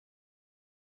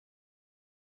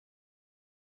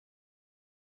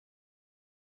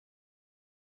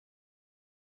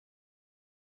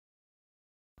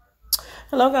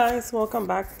Hello guys, welcome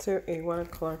back to a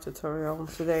watercolor tutorial.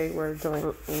 Today we're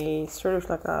doing a sort of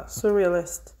like a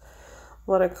surrealist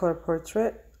watercolor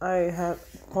portrait. I had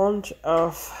a bunch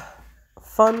of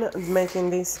fun making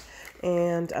this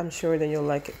and I'm sure that you'll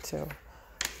like it too.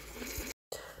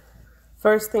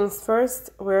 First things first,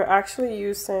 we're actually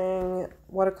using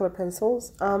watercolor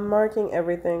pencils. I'm marking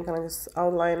everything, kind of just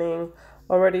outlining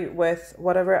already with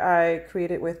whatever I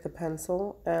created with the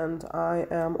pencil, and I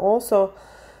am also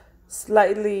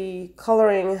slightly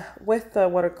coloring with the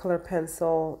watercolor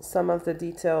pencil some of the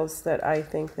details that I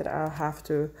think that I'll have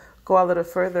to go a little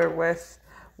further with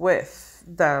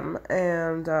them,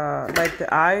 and like the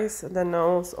eyes, the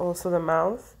nose, also the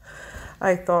mouth.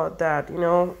 I thought that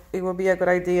it would be a good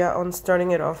idea on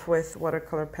starting it off with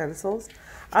watercolor pencils.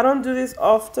 I don't do this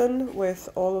often with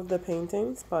all of the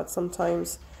paintings, but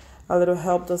sometimes a little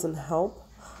help doesn't help.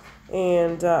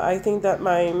 And I think that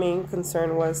my main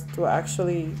concern was to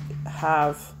actually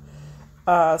have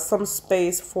some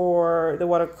space for the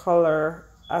watercolor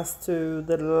as to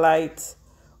the light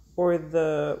or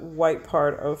the white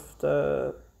part of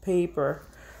the paper,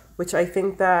 which I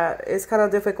think that is kind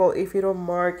of difficult if you don't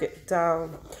mark it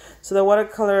down. So the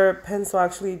watercolor pencil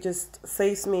actually just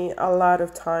saves me a lot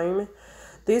of time.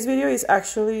 This video is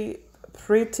actually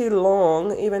pretty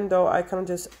long, even though I kind of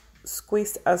just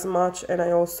squeezed as much, and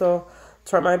I also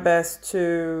try my best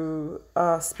to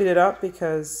speed it up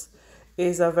because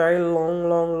it's a very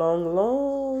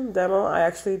long demo. I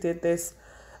actually did this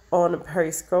on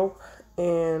Periscope,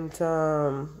 and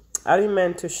I didn't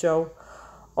mean to show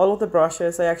all of the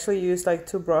brushes. I actually used like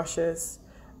two brushes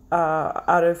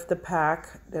out of the pack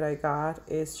that I got.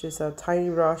 It's just a tiny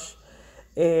brush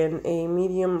and a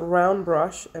medium round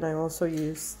brush, and I also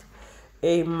used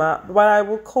a map, what I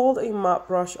would call a map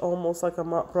brush, almost like a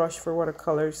map brush for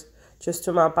watercolors, just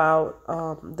to map out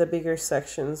the bigger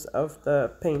sections of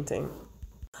the painting.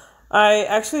 I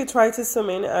actually tried to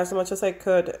zoom in as much as I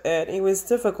could, and it was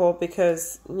difficult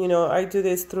because I do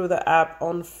this through the app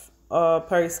on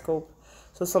Periscope.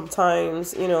 So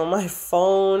sometimes my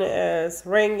phone is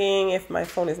ringing. If my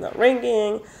phone is not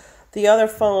ringing, the other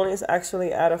phone is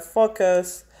actually out of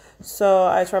focus. So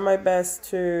I try my best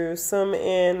to zoom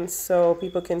in so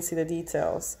people can see the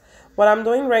details. What I'm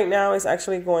doing right now is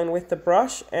actually going with the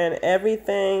brush, and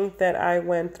everything that I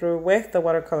went through with the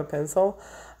watercolor pencil,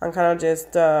 I'm kind of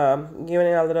just giving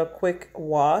it a little quick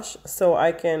wash so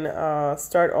I can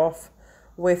start off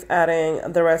with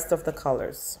adding the rest of the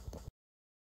colors.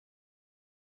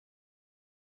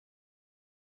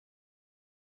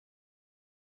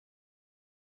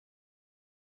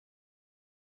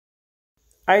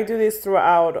 I do this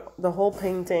throughout the whole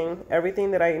painting,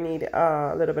 everything that I need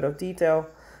a little bit of detail,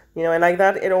 and like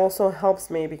that it also helps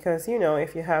me because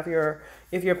if you have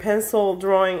if your pencil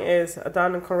drawing is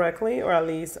done correctly, or at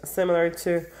least similar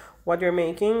to what you're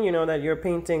making, that your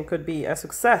painting could be a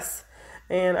success.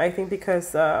 And I think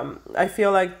because I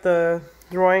feel like the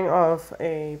drawing of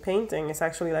a painting is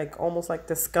actually like almost like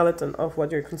the skeleton of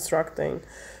what you're constructing.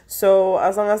 So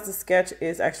as long as the sketch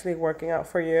is actually working out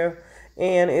for you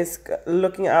and is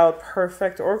looking out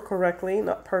perfect or correctly,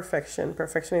 not perfection,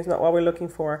 perfection is not what we're looking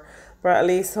for, but at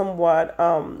least somewhat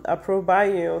approved by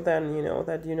you, then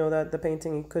that the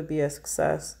painting could be a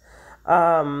success.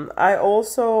 I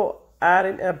also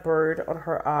added a bird on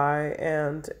her eye,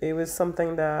 and it was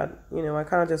something that I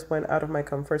kind of just went out of my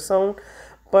comfort zone,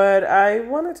 but I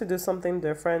wanted to do something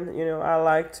different. I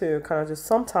like to kind of just,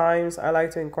 sometimes I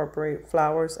like to incorporate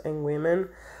flowers and women.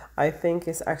 I think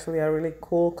it's actually a really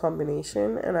cool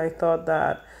combination, and I thought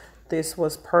that this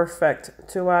was perfect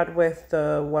to add with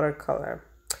the watercolor.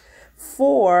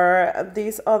 For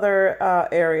this other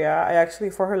area, I actually,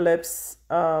 for her lips,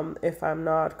 if I'm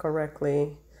not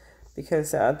correctly,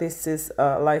 because this is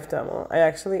a live demo, I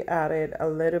actually added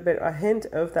a hint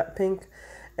of that pink,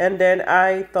 and then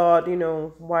I thought,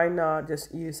 why not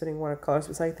just use it in watercolors,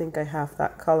 because I think I have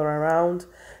that color around.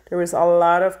 There was a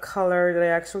lot of color that I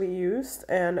actually used,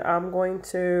 and I'm going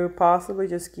to possibly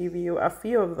just give you a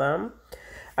few of them.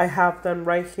 I have them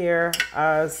right here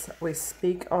as we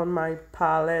speak on my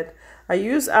palette. I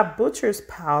use a butcher's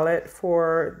palette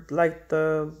for like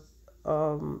the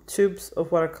tubes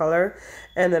of watercolor,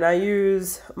 and then I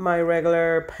use my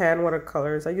regular pan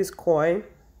watercolors. I use koi,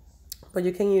 but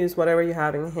you can use whatever you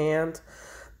have in hand.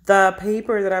 The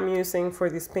paper that I'm using for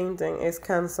this painting is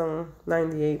Canson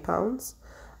 98 pounds.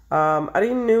 I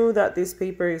didn't know that this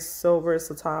paper is so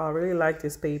versatile. I really like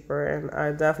this paper, and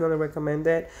I definitely recommend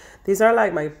it. These are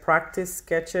like my practice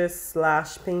sketches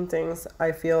slash paintings.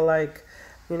 I feel like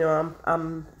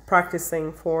I'm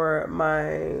practicing for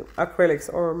my acrylics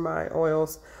or my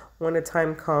oils when the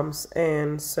time comes.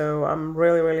 And so I'm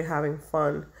really, really having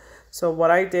fun. So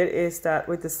what I did is that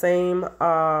with the same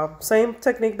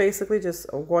technique, basically just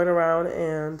going around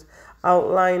and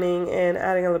outlining and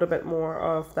adding a little bit more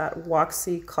of that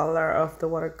waxy color of the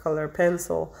watercolor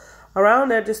pencil around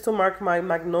there, just to mark my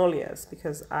magnolias,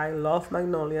 because I love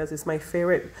magnolias. It's my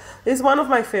favorite. It's one of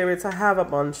my favorites. I have a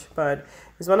bunch, but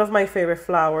it's one of my favorite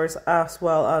flowers, as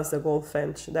well as the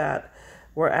goldfinch that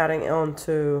we're adding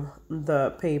onto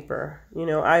the paper. You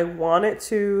know, I wanted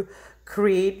to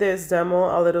create this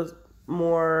demo a little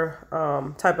more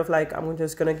type of like, I'm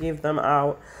just gonna give them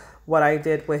out what I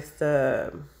did with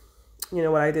the, you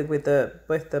know, what I did with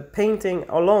the painting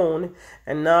alone,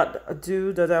 and not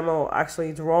do the demo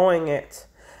actually drawing it.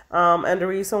 And the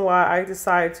reason why I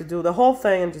decided to do the whole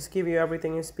thing and just give you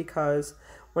everything is because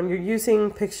when you're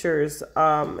using pictures,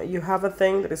 you have a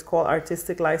thing that is called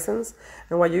artistic license.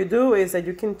 And what you do is that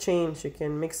you can change, you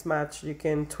can mix match, you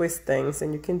can twist things,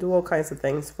 and you can do all kinds of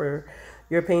things for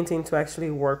your painting to actually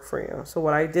work for you. So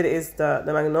what I did is the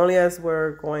magnolias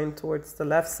were going towards the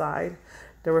left side.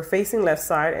 They were facing left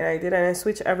side, and I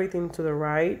switched everything to the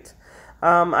right.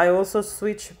 I also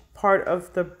switched part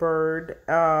of the bird.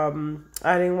 I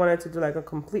didn't want it to do like a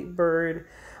complete bird.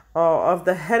 Of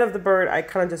the head of the bird, I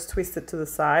kind of just twisted to the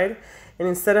side, and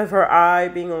instead of her eye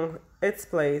being on its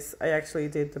place, I actually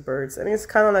did the birds. And it's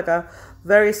kind of like a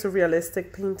very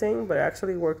surrealistic painting, but it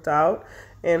actually worked out.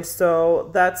 And so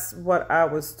that's what I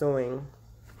was doing.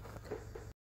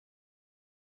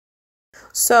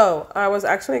 So I was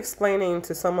actually explaining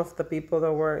to some of the people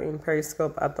that were in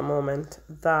Periscope at the moment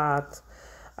that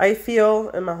I feel,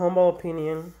 in my humble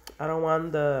opinion, I don't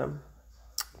want the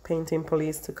painting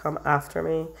police to come after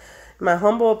me. In my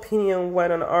humble opinion,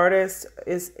 when an artist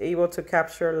is able to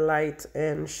capture light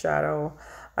and shadow,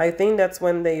 I think that's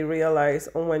when they realize,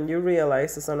 or when you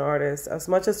realize as an artist, as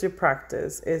much as you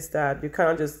practice, is that you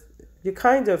kind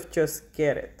of just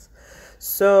get it.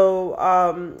 So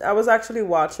I was actually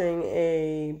watching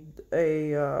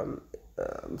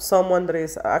someone that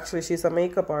is actually, she's a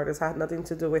makeup artist, had nothing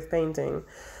to do with painting,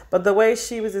 but the way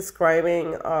she was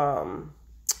describing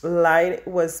light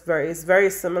is very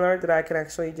similar, that I can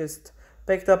actually just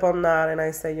picked up on that, and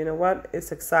I say, you know what,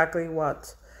 it's exactly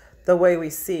what the way we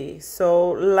see. So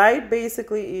light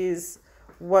basically is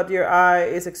what your eye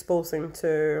is exposing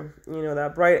to, you know,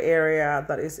 that bright area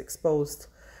that is exposed.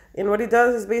 And what it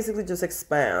does is basically just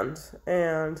expand,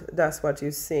 and that's what you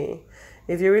see.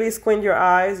 If you really squint your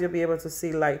eyes, you'll be able to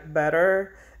see light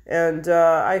better. And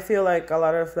I feel like a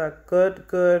lot of the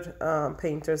good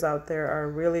painters out there are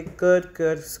really good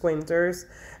squinters.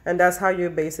 And that's how you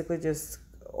basically just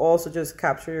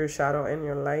capture your shadow and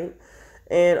your light.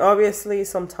 And obviously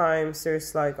sometimes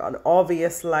there's like an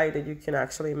obvious light that you can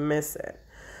actually miss it.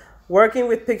 Working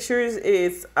with pictures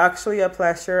is actually a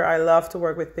pleasure. I love to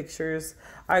work with pictures.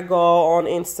 I go on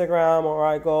Instagram or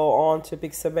I go on to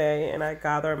Pixabay and I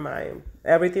gather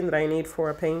everything that I need for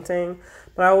a painting.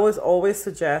 But I always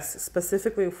suggest,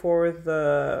 specifically for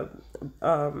the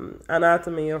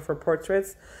anatomy or for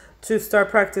portraits, to start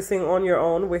practicing on your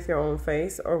own with your own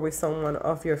face or with someone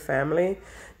of your family.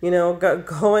 You know,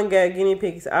 go and get guinea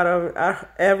pigs out of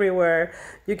everywhere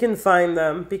you can find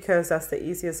them, because that's the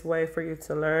easiest way for you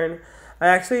to learn. I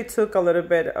actually took a little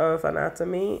bit of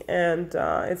anatomy, and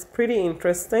it's pretty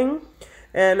interesting.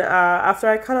 And after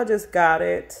I kind of just got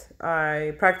it,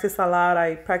 I practiced a lot.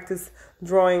 I practiced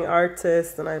drawing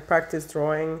artists, and I practiced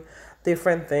drawing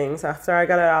different things. After I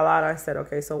got it a lot, I said,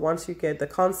 okay, so once you get the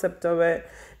concept of it,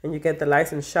 and you get the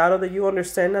light and shadow, that you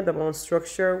understand that the bone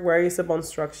structure, where is the bone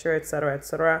structure,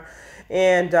 etc.,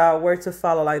 and where to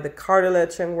follow like the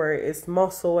cartilage and where it's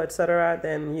muscle, etc.,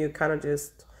 then you kind of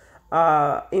just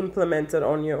implement it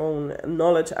on your own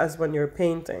knowledge as when you're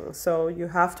painting. So you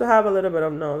have to have a little bit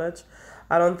of knowledge.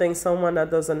 I don't think someone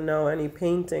that doesn't know any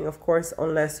painting, of course,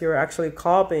 unless you're actually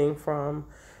copying from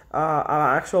an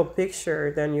actual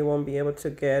picture, then you won't be able to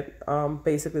get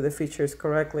basically the features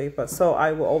correctly. But so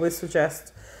I will always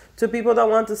suggest to people that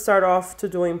want to start off to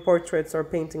doing portraits or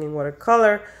painting in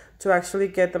watercolor to actually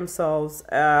get themselves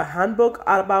a handbook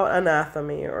about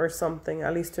anatomy or something,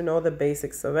 at least to know the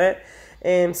basics of it.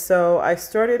 And so I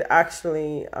started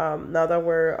actually, now that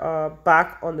we're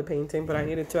back on the painting, but I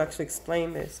needed to actually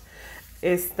explain this,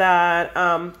 is that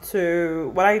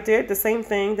to what I did, the same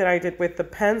thing that I did with the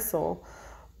pencil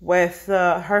with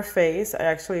her face, I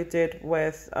actually did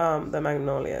with the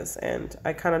magnolias. And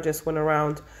I kind of just went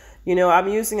around. You know, I'm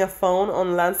using a phone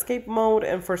on landscape mode,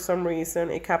 and for some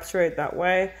reason it captured it that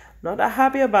way. Not that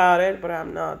happy about it, but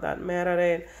I'm not that mad at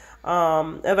it.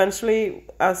 Eventually,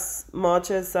 as much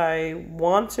as I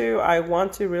want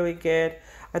to really get,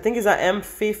 I think it's a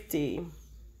M50.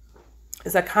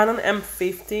 It's a Canon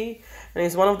M50, and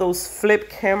it's one of those flip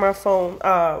cameras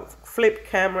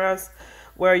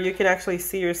where you can actually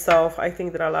see yourself. I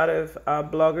think that a lot of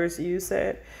bloggers use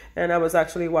it, and I was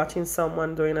actually watching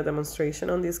someone doing a demonstration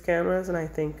on these cameras, and I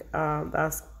think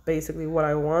that's basically what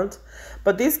I want.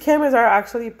 But these cameras are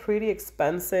actually pretty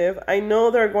expensive. I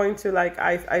know they're going to like,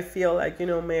 I feel like, you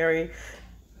know, Mary,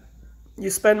 you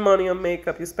spend money on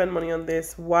makeup, you spend money on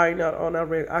this, why not on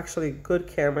a actually good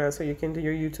camera so you can do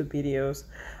your YouTube videos?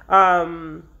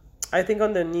 um I think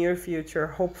on the near future,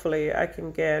 hopefully I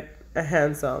can get a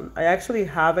hands-on. I actually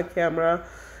have a camera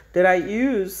that I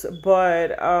use,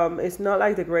 but it's not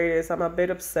like the greatest. I'm a bit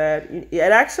upset. It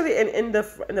actually, and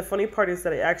the funny part is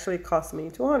that it actually cost me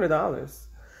 $200,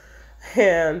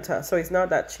 and so it's not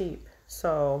that cheap.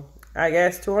 So I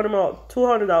guess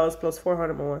 $200 plus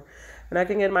 400 more, and I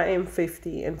can get my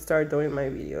M50 and start doing my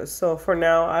videos. So for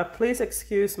now, please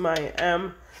excuse my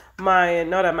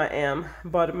not my M,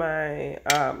 but my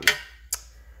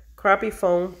crappy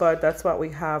phone. But that's what we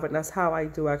have, and that's how I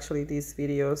do actually these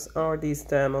videos or these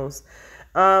demos.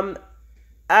 Um,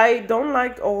 I don't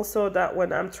like also that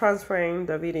when I'm transferring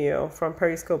the video from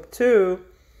Periscope to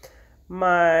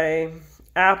my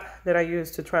app that I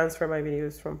use to transfer my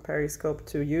videos from Periscope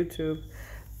to YouTube,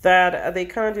 that they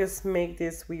kind of just make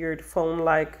this weird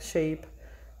phone-like shape.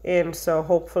 And so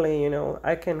hopefully, you know,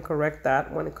 I can correct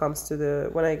that when it comes to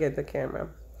when I get the camera.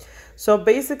 So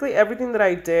basically everything that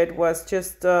I did was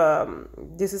just,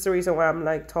 this is the reason why I'm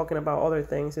like talking about other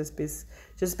things, is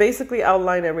just basically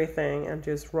outline everything and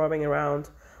just rubbing around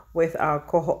with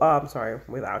alcohol,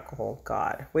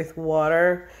 God, with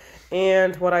water.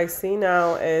 And what I see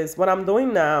now is, what I'm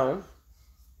doing now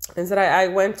is that I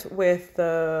went with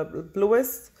the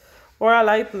bluest or a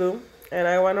light blue, and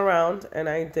I went around and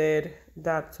I did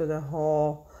that to the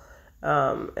whole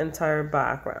entire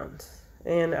background,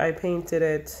 and I painted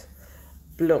it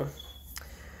blue.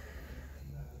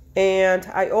 And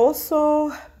I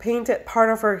also painted part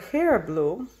of her hair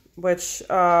blue, which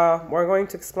we're going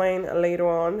to explain later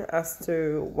on as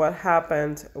to what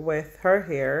happened with her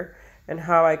hair and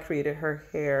how I created her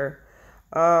hair.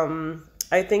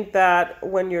 I think that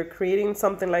when you're creating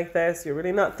something like this, you're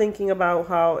really not thinking about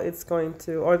how it's going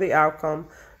to, or the outcome.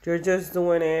 You're just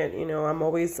doing it. You know,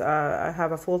 I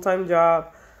have a full-time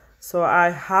job, so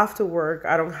I have to work.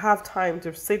 I don't have time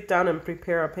to sit down and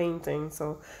prepare a painting.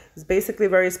 So it's basically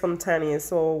very spontaneous.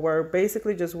 So we're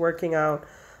basically just working out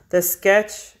the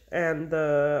sketch and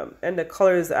the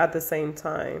colors at the same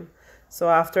time. So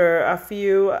after a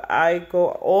few, I go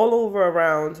all over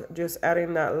around, just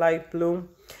adding that light blue.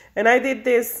 And I did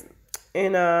this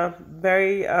in a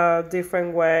very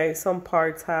different way. Some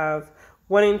parts have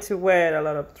wet into wet, a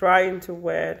lot of dry into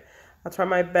wet. I try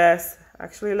my best.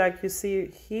 Actually, like you see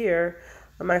here,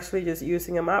 I'm actually just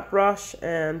using a matte brush,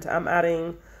 and I'm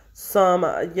adding some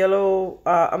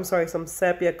some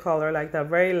sepia color, like that,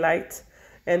 very light.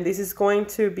 And this is going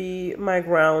to be my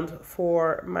ground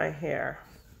for my hair.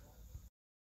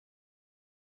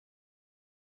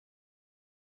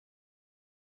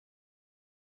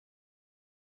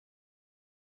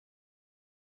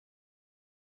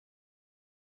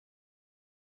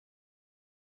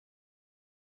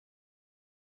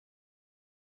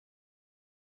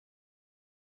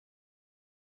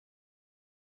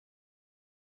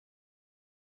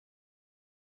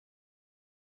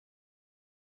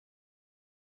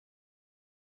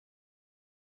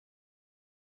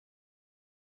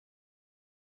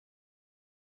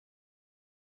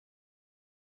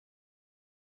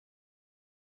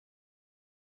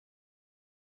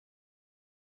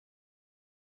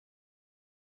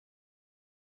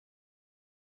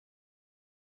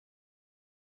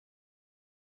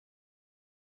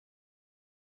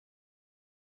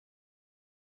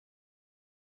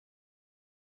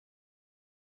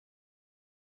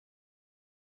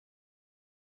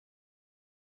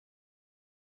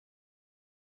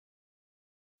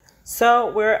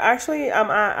 So we're actually,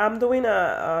 I'm doing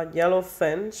a yellow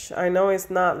finch. I know it's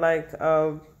not like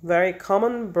a very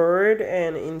common bird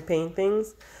and in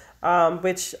paintings,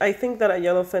 which I think that a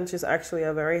yellow finch is actually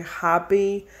a very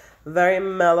happy, very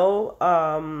mellow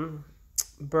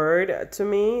bird to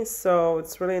me. So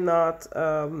it's really not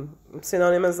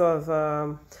synonymous of.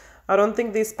 I don't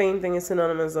think this painting is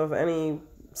synonymous of any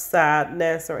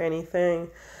sadness or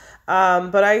anything.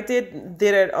 But I did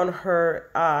it on her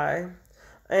eye.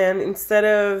 And instead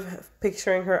of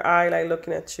picturing her eye like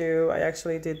looking at you, I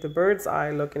actually did the bird's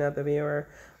eye looking at the viewer,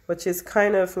 which is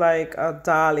kind of like a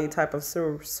Dali type of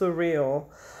surreal.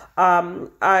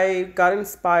 I got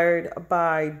inspired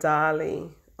by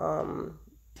Dali,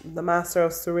 the master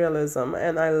of surrealism,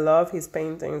 and I love his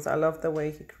paintings. I love the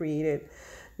way he created,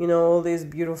 you know, all these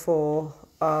beautiful,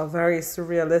 very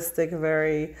surrealistic,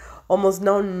 very almost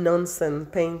no nonsense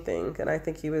painting. And I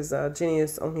think he was a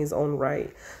genius on his own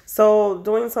right. So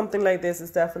doing something like this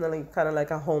is definitely kind of like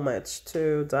a homage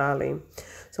to Dali.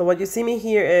 So what you see me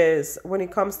here is when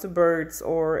it comes to birds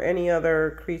or any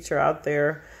other creature out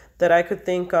there that I could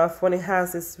think of, when it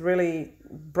has this really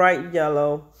bright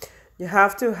yellow, you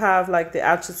have to have like the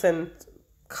adjacent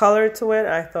color to it.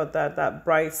 I thought that that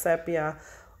bright sepia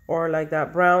or like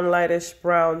that brown, lightish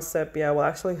brown sepia will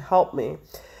actually help me.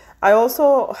 I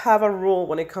also have a rule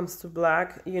when it comes to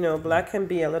black. You know, black can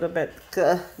be a little bit,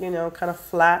 you know, kind of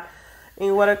flat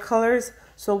in watercolors.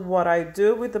 So what I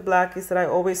do with the black is that I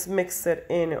always mix it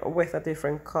in with a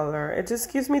different color. It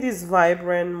just gives me this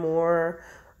vibrant, more,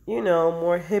 you know,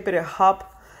 more hippity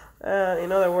hop.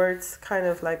 In other words, kind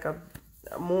of like a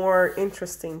more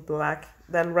interesting black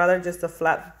than rather just a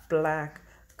flat black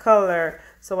color.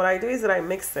 So what I do is that I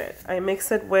mix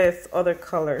it with other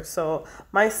colors. So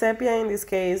my sepia in this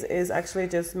case is actually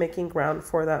just making ground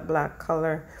for that black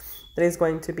color that is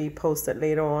going to be posted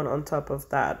later on top of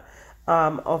that,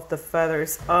 of the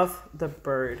feathers of the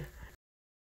bird.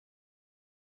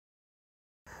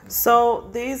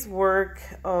 So this work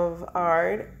of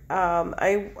art,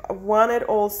 I wanted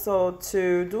also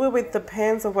to do it with the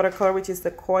pens of watercolor, which is the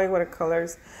koi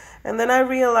watercolors. And then I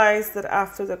realized that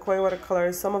after the koi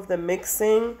watercolors, some of the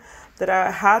mixing that I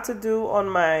had to do on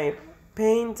my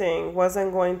painting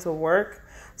wasn't going to work.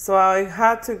 So I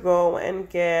had to go and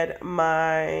get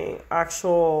my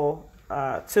actual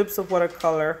tubes of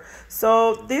watercolor.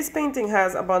 So this painting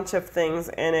has a bunch of things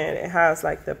in it. It has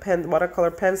like the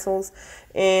watercolor pencils,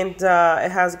 and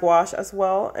it has gouache as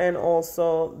well, and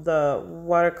also the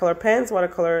watercolor pens,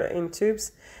 watercolor in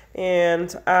tubes.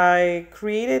 And I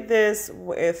created this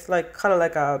with like kind of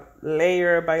like a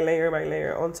layer by layer by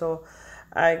layer until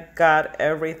I got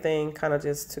everything kind of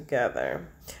just together.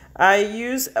 I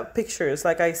use pictures,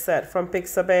 like I said, from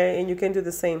Pixabay, and you can do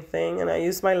the same thing. And I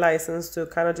use my license to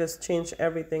kind of just change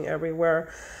everything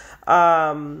everywhere.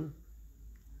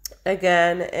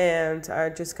 Again, and I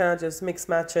just kind of just mix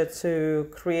match it to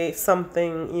create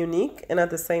something unique, and at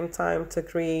the same time to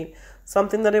create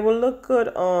something that it will look good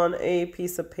on a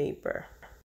piece of paper.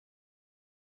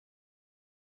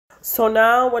 So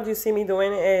now what you see me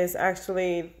doing is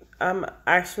I'm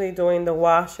actually doing the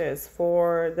washes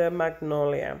for the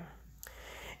magnolia.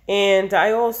 And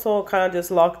I also kind of just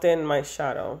locked in my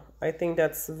shadow. I think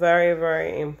that's very,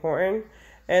 very important.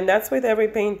 And that's with every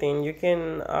painting. You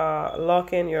can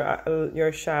lock in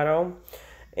your shadow,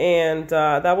 and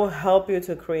that will help you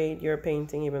to create your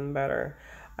painting even better.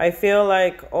 I feel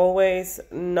like always,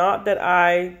 not that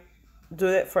I do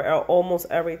it for almost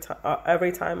every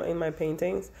time in my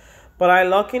paintings, but I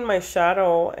lock in my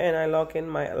shadow and I lock in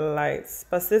my lights,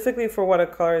 specifically for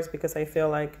watercolors, because I feel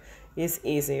like it's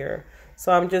easier.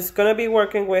 So I'm just gonna be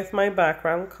working with my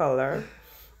background color,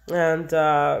 and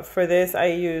for this I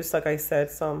use, like I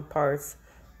said, some parts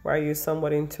where I use some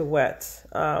wetting to wet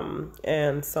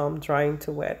and some drying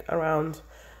to wet around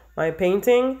my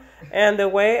painting. And the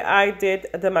way I did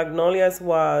the magnolias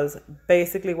was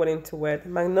basically wetting to wet.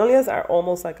 Magnolias are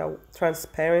almost like a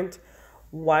transparent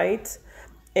white,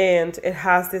 and it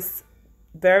has this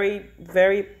very,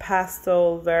 very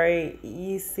pastel, very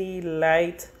easy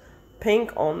light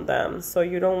pink on them. So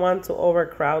you don't want to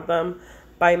overcrowd them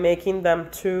by making them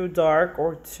too dark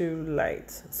or too light.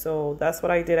 So that's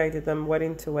what I did. I did them wet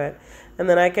into wet, and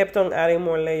then I kept on adding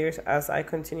more layers as I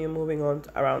continue moving on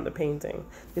around the painting.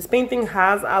 This painting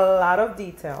has a lot of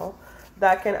detail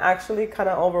that can actually kind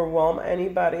of overwhelm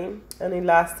anybody, and it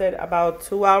lasted about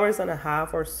 2 hours and a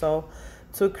half or so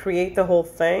to create the whole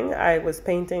thing. I was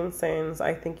painting since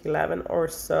I think 11 or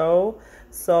so.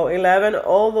 So 11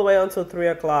 all the way until 3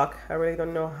 o'clock. I really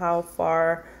don't know how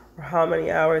far or how many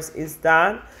hours is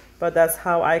that, but that's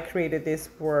how I created this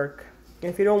work.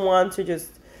 If you don't want to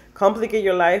just complicate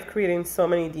your life creating so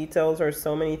many details or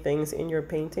so many things in your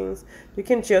paintings, you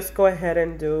can just go ahead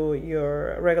and do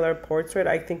your regular portrait.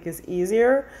 I think it's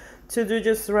easier to do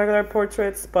just regular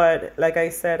portraits, but like I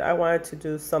said, I wanted to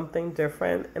do something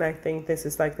different, and I think this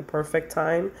is like the perfect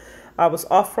time. I was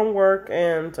off from work,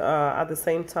 and at the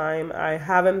same time I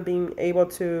haven't been able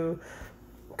to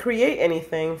create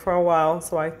anything for a while,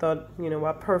 so I thought, you know,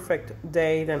 a perfect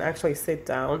day then actually sit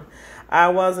down. I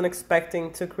wasn't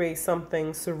expecting to create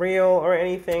something surreal or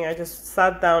anything. I just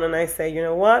sat down and I say, you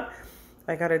know what,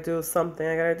 I gotta do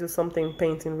something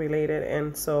painting related,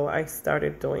 and so I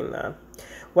started doing that.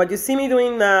 What you see me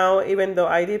doing now, even though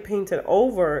I did paint it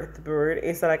over the bird,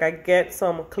 is that like I get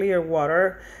some clear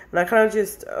water and I kind of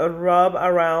just rub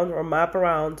around or map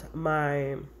around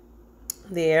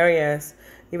the areas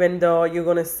Even though you're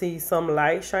gonna see some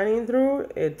light shining through,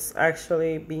 it's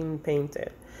actually being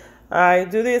painted. I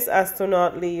do this as to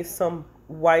not leave some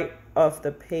white of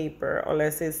the paper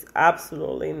unless it's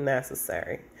absolutely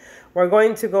necessary. We're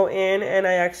going to go in, and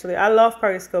I love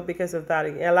Periscope because of that.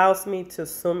 It allows me to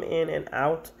zoom in and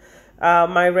out.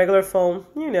 My regular phone,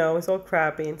 you know, is all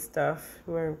crappy and stuff.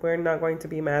 We're not going to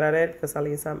be mad at it because at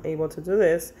least I'm able to do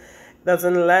this.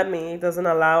 Doesn't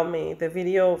allow me, the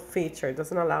video feature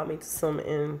doesn't allow me to zoom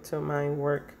into my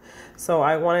work. So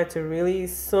I wanted to really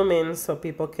zoom in so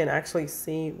people can actually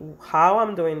see how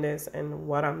I'm doing this and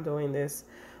what I'm doing this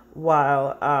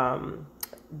while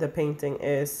the painting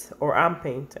is, or I'm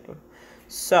painting.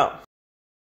 So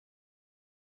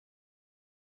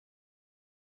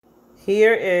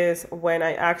here is when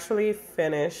I actually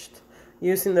finished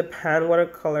using the pan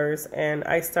watercolors, and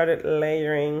I started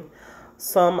layering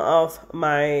some of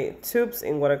my tubes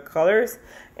in watercolors.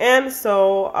 And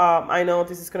so I know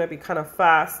this is going to be kind of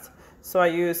fast, so I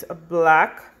use a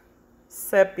black,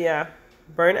 sepia,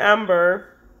 burnt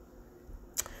amber,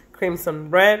 crimson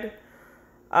red.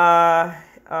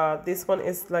 This one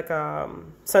is like a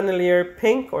Sennelier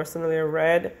pink or Sennelier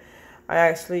red. I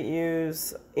actually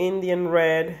use Indian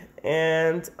red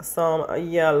and some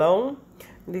yellow.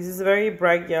 This is very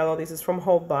bright yellow. This is from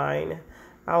Holbein.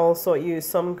 I also use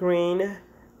some green,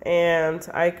 and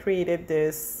I created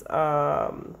this.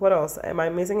 What else? Am I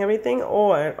missing everything?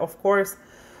 Oh, and of course,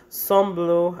 some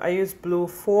blue. I use blue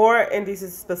 4, and this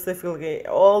is specifically,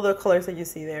 all the colors that you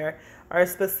see there are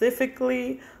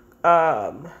specifically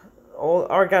all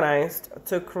organized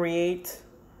to create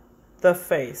the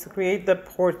face, create the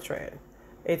portrait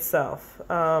itself.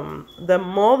 The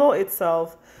model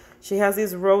itself, she has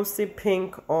this rosy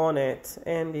pink on it,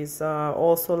 and is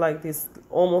also like this,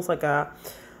 almost like a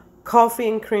coffee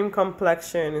and cream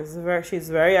complexion. She's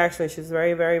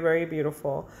very, very, very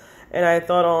beautiful. And I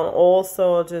thought on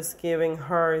also just giving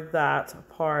her that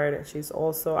part. She's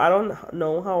also, I don't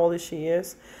know how old she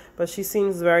is, but she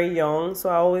seems very young. So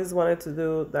I always wanted to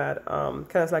do that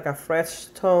kind of like a fresh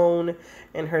tone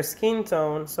in her skin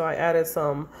tone. So I added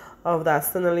some of that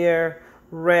Sennelier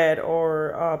red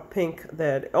or pink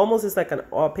that almost is like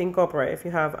a pink opera if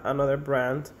you have another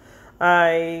brand.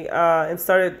 I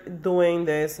started doing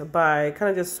this by kind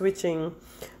of just switching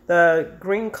the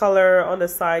green color on the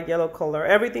side, yellow color,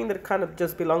 everything that kind of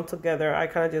just belong together. I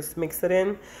kind of just mix it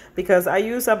in because I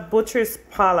use a butcher's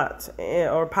palette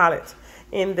or palette.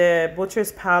 In the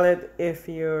butcher's palette, if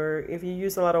you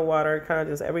use a lot of water, kind of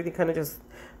just everything kind of just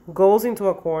goes into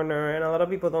a corner, and a lot of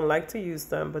people don't like to use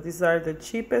them, but these are the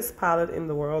cheapest palette in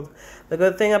the world. The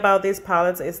good thing about these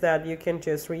palettes is that you can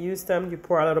just reuse them. You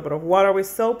pour a little bit of water with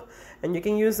soap, and you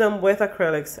can use them with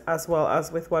acrylics as well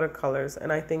as with watercolors,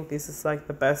 and I think this is like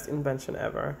the best invention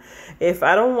ever. If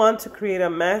I don't want to create a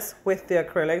mess with the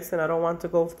acrylics and I don't want to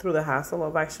go through the hassle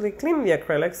of actually cleaning the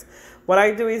acrylics, what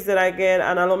I do is that I get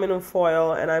an aluminum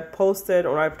foil and I post it,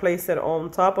 or I place it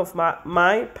on top of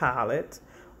my palette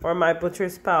or my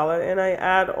butcher's palette, and I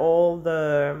add all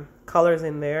the colors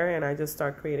in there, and I just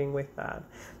start creating with that.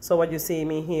 So what you see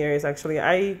me here is actually,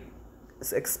 I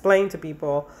explain to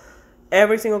people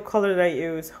every single color that I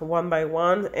use one by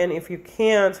one. And if you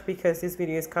can't, because this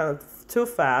video is kind of too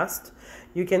fast,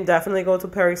 you can definitely go to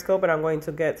Periscope, and I'm going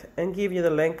to get and give you the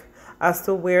link as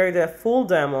to where the full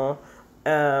demo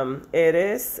it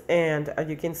is, and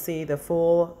you can see the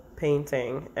full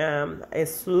painting.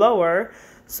 It's slower,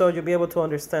 so you'll be able to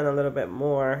understand a little bit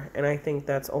more, and I think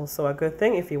that's also a good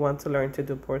thing if you want to learn to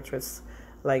do portraits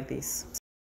like these.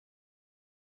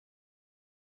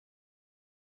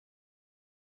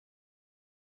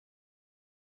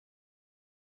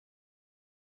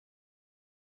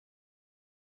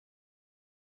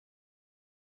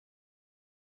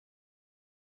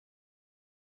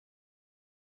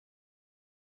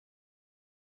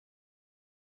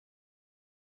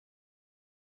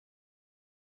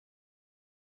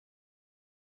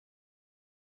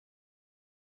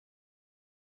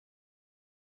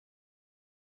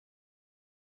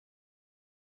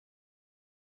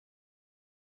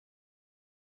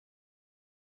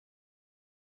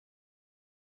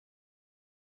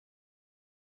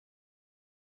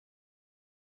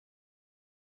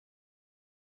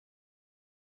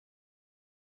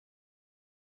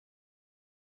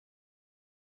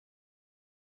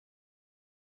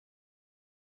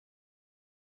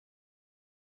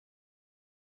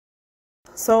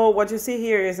 So what you see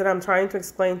here is that I'm trying to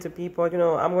explain to people, you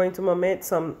know, I'm going to omit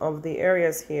some of the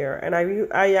areas here, and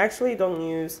I actually don't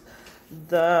use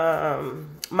the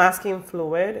masking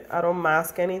fluid. I don't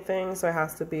mask anything, so it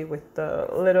has to be with the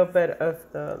little bit of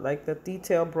the, like the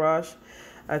detail brush.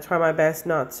 I try my best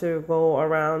not to go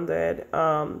around it.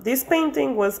 This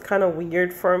painting was kind of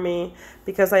weird for me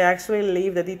because I actually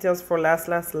leave the details for last,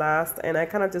 and I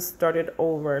kind of just started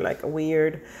over like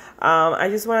weird. I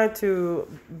just wanted to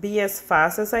be as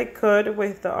fast as I could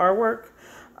with the artwork.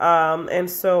 And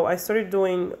so I started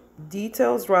doing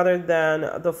details rather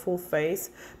than the full face,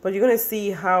 but you're going to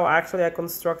see how actually I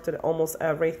constructed almost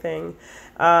everything.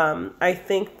 I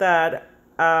think that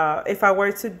if I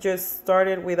were to just start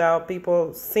it without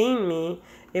people seeing me,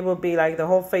 it will be like the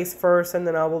whole face first, and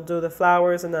then I will do the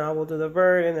flowers, and then I will do the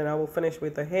bird, and then I will finish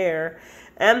with the hair,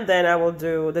 and then I will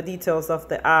do the details of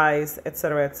the eyes,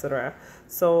 etc., etc.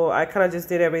 So I kind of just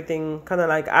did everything kind of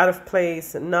like out of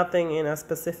place, nothing in a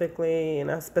specific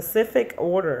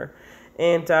order,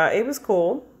 and it was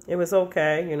cool. It was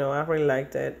okay, you know, I really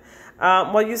liked it.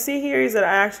 What you see here is that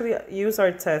I actually use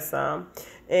Arteza,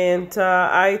 and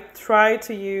I try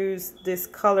to use this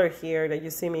color here that you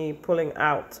see me pulling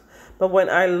out. But when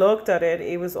I looked at it,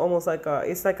 it was almost like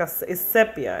it's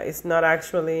sepia. It's not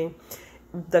actually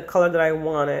the color that I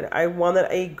wanted. I wanted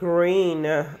a green,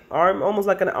 almost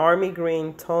like an army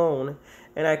green tone,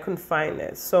 and I couldn't find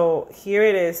it. So here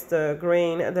it is, the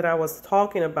green that I was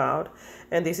talking about,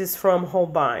 and this is from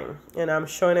Holbein, and I'm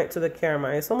showing it to the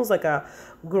camera. It's almost like a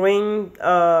green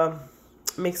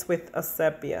mixed with a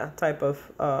sepia type of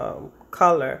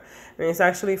color, and it's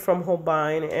actually from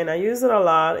Holbein, and I use it a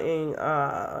lot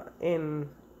in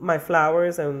my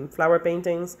flowers and flower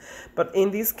paintings. But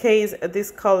in this case, this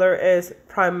color is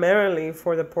primarily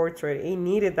for the portrait. It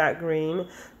needed that green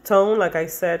tone. Like I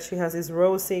said, she has this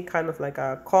rosy, kind of like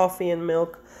a coffee and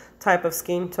milk type of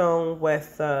skin tone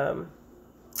with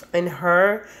in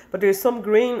her, but there's some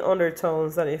green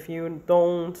undertones that if you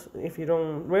don't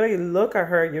really look at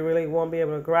her, you really won't be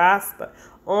able to grasp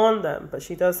on them, but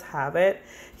she does have it.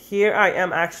 Here I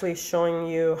am actually showing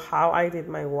you how I did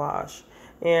my wash,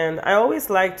 and I always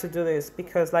like to do this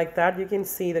because like that you can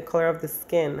see the color of the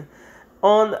skin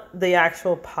on the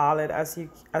actual palette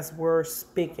as we're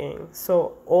speaking.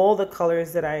 So all the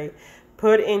colors that I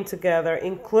put in together,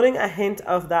 including a hint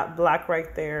of that black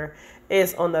right there,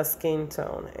 is on the skin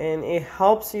tone, and it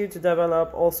helps you to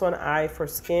develop also an eye for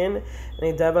skin, and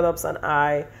it develops an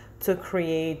eye to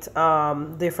create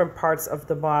different parts of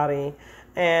the body.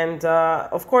 And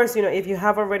of course, you know, if you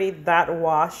have already that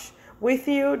wash with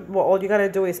you, well, all you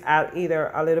gotta do is add either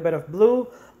a little bit of blue,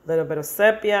 a little bit of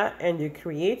sepia, and you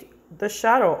create the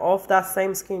shadow of that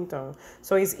same skin tone.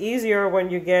 So it's easier when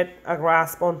you get a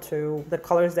grasp onto the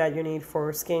colors that you need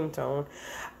for skin tone.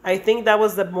 I think that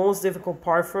was the most difficult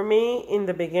part for me in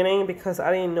the beginning, because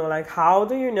I didn't know, like, how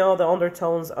do you know the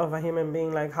undertones of a human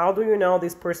being? Like, how do you know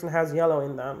this person has yellow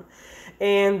in them?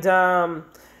 And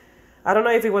I don't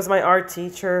know if it was my art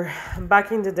teacher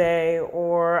back in the day,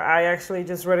 or I actually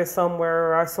just read it somewhere,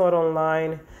 or I saw it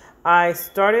online. I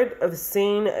started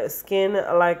seeing skin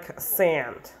like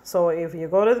sand. So if you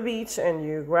go to the beach and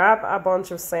you grab a bunch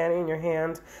of sand in your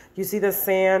hand, you see the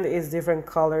sand is different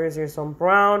colors. There's some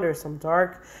brown, there's some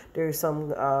dark, there's some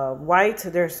white,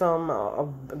 there's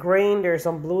some green, there's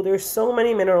some blue. There's so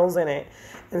many minerals in it.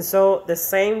 And so the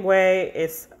same way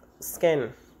it's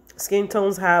skin. Skin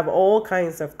tones have all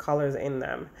kinds of colors in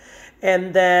them.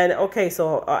 And then, okay,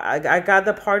 so I got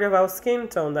the part about skin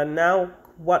tone. That now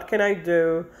what can I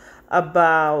do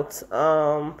about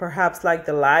perhaps like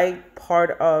the light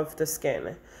part of the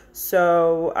skin?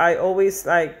 So I always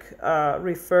like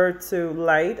refer to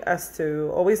light as to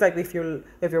always, like, if you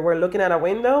were looking at a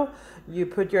window, you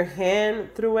put your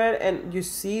hand through it and you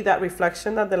see that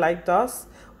reflection that the light does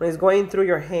when it's going through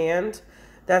your hand.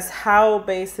 That's how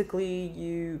basically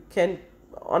you can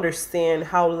understand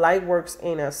how light works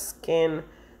in a skin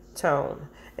tone.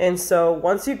 And so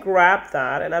once you grab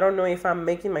that, and I don't know if I'm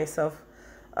making myself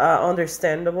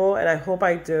understandable, and I hope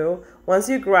I do. Once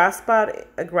you grasp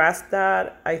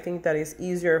that, I think that it's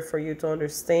easier for you to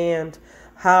understand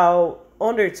how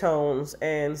undertones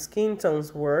and skin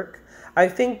tones work. I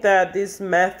think that this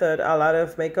method, a lot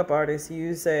of makeup artists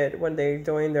use it when they're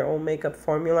doing their own makeup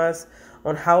formulas,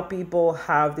 on how people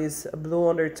have these blue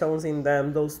undertones in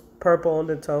them, those purple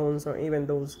undertones, or even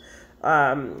those,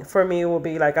 for me, it will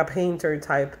be like a painter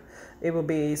type. It will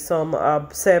be some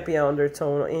sepia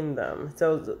undertone in them.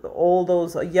 So all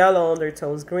those yellow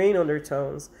undertones, green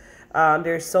undertones.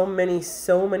 There's so many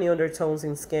undertones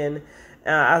in skin,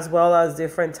 as well as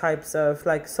different types of,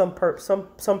 like, some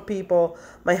people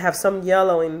might have some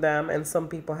yellow in them, and some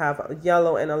people have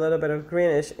yellow and a little bit of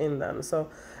greenish in them. So,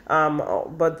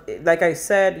 but like I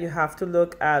said, you have to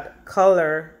look at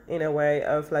color in a way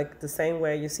of, like, the same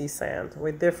way you see sand,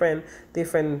 with different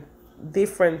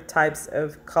types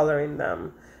of color in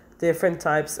them different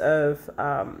types of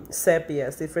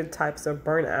sepias, different types of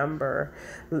burnt amber,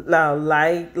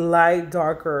 light,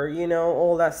 darker, you know,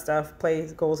 all that stuff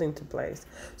goes into place.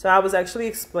 So I was actually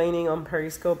explaining on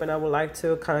Periscope, and I would like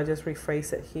to kind of just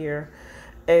rephrase it here,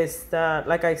 is that,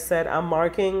 like I said, I'm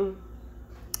marking,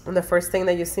 and the first thing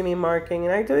that you see me marking,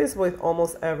 and I do this with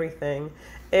almost everything,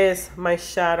 is my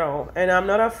shadow. And I'm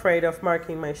not afraid of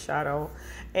marking my shadow.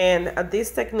 And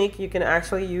this technique, you can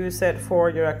actually use it for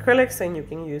your acrylics, and you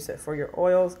can use it for your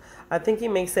oils. I think it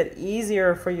makes it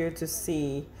easier for you to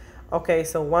see, okay,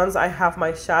 so once I have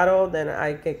my shadow, then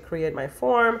I can create my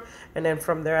form, and then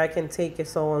from there I can take it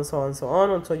so on, so on, so on,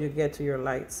 until you get to your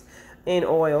lights. In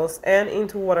oils and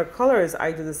into watercolors,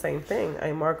 I do the same thing.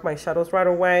 I mark my shadows right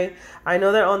away. I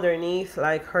know that underneath,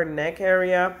 like her neck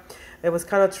area, it was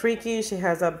kind of tricky. She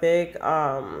has a big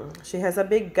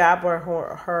gap where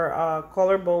her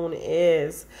collarbone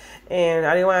is, and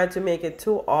I didn't want to make it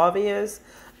too obvious.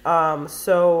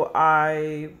 So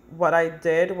what I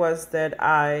did was that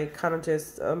I kind of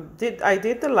just did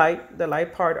the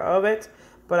light part of it,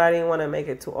 but I didn't want to make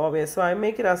it too obvious. So I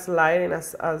make it as light and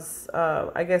as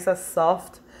I guess as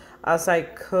soft as I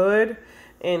could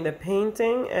in the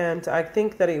painting, and I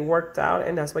think that it worked out,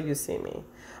 and that's what you see me.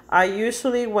 I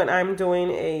usually, when I'm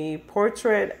doing a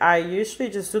portrait, I usually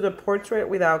just do the portrait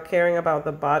without caring about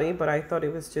the body, but I thought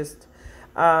it was just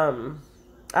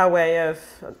a way of,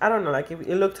 I don't know, like it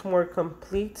looked more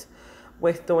complete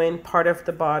with doing part of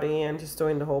the body and just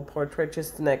doing the whole portrait,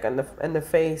 just the neck and the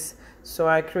face. So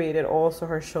I created also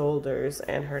her shoulders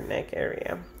and her neck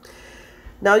area.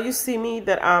 Now you see me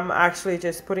that I'm actually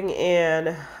just putting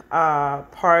in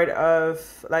part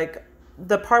of, like,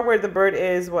 the part where the bird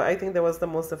is, what I think that was the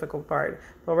most difficult part,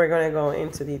 but we're going to go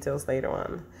into details later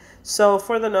on. So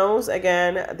for the nose,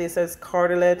 again, this is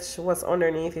cartilage. What's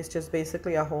underneath is just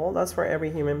basically a hole. That's for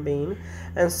every human being.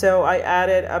 And so I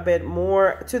added a bit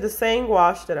more to the same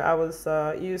wash that I was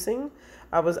using.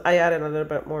 I added a little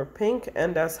bit more pink,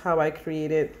 and that's how I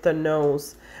created the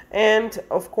nose. And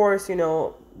of course, you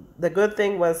know, the good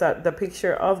thing was that the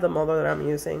picture of the model that I'm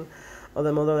using, or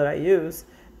the model that I use,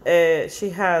 she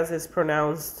has this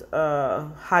pronounced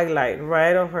highlight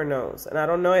right on her nose. And I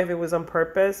don't know if it was on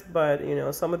purpose, but you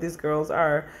know, some of these girls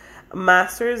are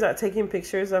masters at taking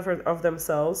pictures of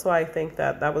themselves. So I think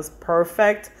that that was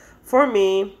perfect for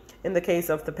me in the case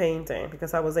of the painting,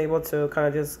 because I was able to kind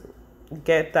of just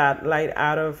get that light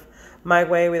out of my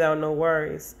way without no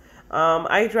worries.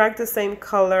 I drag the same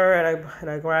color, and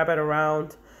I grab it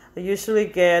around. I usually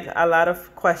get a lot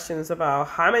of questions about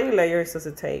how many layers does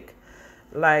it take,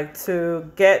 like,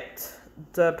 to get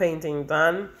the painting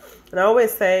done. And I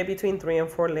always say between 3 and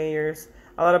 4 layers.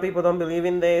 A lot of people don't believe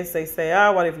in this. They say,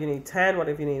 what if you need 10? What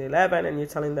if you need 11? And you're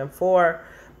telling them 4.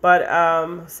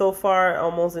 But so far,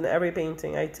 almost in every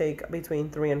painting, I take between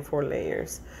 3 and 4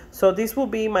 layers. So this will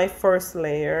be my first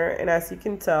layer. And as you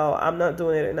can tell, I'm not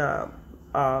doing it in a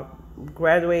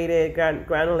granulated,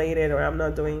 or I'm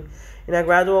not doing in a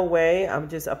gradual way. I'm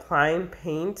just applying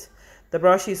paint. The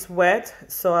brush is wet,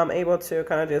 so I'm able to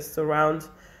kind of just surround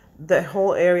the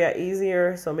whole area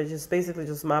easier. So I'm just basically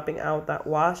just mapping out that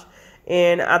wash.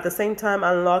 And at the same time,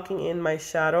 I'm locking in my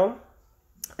shadow.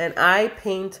 And I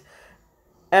paint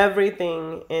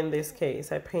everything in this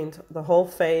case. I paint the whole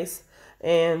face.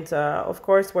 And of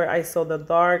course, where I saw the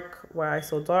dark, where I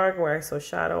saw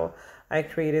shadow, I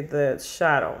created the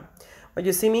shadow. What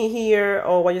you see me here,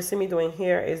 or what you see me doing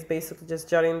here, is basically just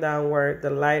jotting down where the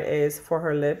light is for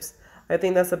her lips. I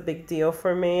think that's a big deal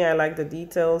for me. I like the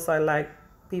details. I like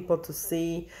people to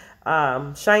see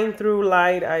shine through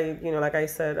light. Like I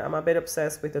said, I'm a bit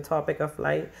obsessed with the topic of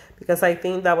light, because I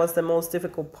think that was the most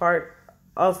difficult part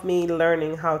of me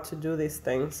learning how to do these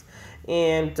things.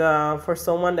 And for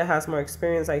someone that has more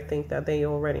experience, I think that they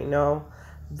already know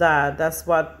that that's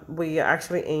what we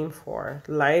actually aim for.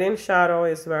 Light and shadow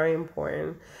is very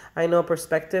important. I know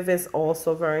perspective is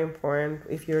also very important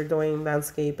if you're doing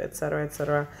landscape, etc.,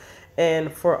 etc.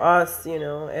 And for us, you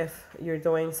know, if you're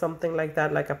doing something like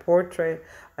that, like a portrait,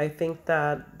 I think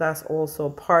that that's also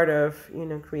part of, you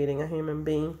know, creating a human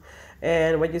being.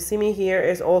 And what you see me here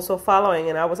is also following,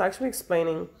 and I was actually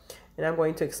explaining, and I'm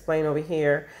going to explain over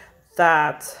here,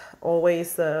 that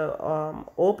always the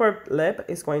upper lip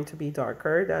is going to be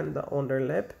darker than the under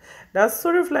lip. That's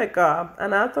sort of like a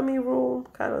anatomy rule,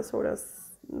 kind of sort of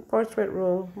portrait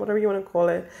rule, whatever you want to call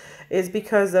it, is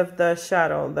because of the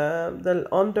shadow, the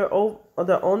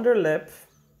under lip,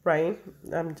 right?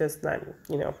 I'm just not,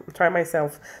 you know, trying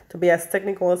myself to be as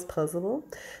technical as possible.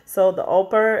 So the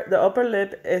upper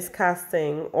lip is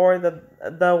casting, or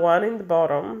the one in the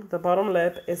bottom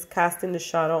lip is casting the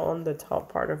shadow on the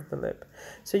top part of the lip.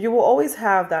 So you will always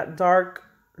have that dark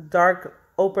dark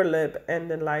upper lip and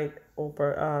the light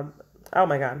upper. Oh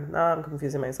my god, now I'm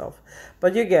confusing myself.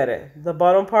 But you get it. The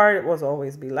bottom part was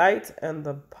always be light, and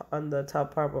the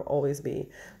top part will always be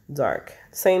dark.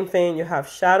 Same thing. You have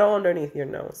shadow underneath your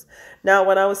nose. Now,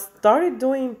 when I was started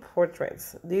doing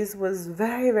portraits, this was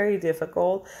very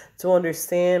difficult to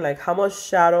understand. Like, how much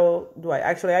shadow do I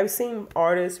actually? I've seen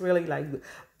artists really like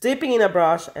dipping in a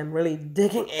brush and really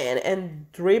digging in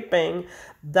and dripping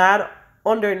that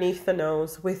underneath the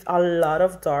nose with a lot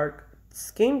of dark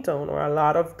skin tone or a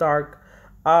lot of dark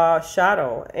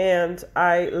shadow. And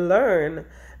I learned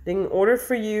that in order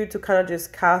for you to kind of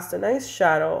just cast a nice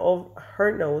shadow of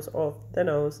her nose, of the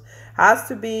nose, has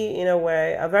to be in a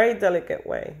way, a very delicate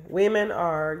way. Women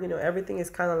are, everything is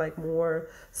kind of like more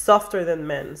softer than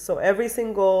men. So every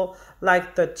single,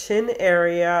 like the chin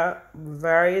area,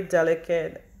 very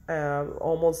delicate,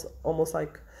 almost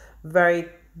like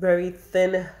very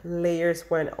thin layers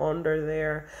went under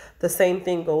there. The same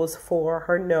thing goes for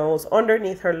her nose.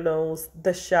 Underneath her nose,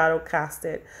 the shadow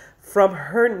casted from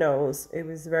her nose, it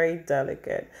was very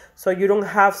delicate. So you don't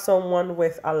have someone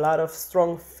with a lot of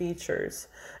strong features.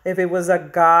 If it was a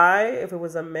guy, if it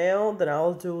was a male, then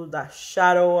I'll do that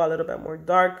shadow a little bit more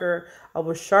darker. I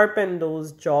will sharpen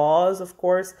those jaws, of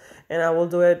course, and I will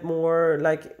do it more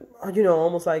like,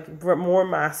 almost like more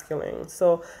masculine.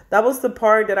 So that was the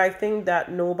part that I think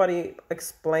that nobody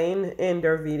explained in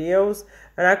their videos,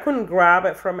 and I couldn't grab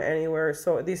it from anywhere.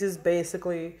 So this is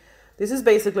basically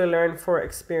learned for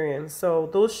experience. So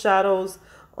those shadows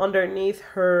underneath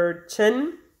her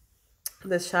chin,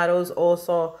 the shadows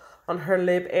also on her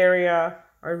lip area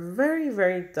are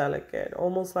very delicate,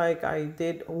 almost like I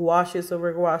did washes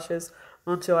over washes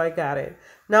until I got it.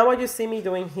 Now what you see me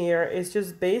doing here is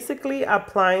just basically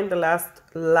applying the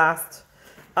last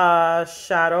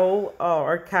shadow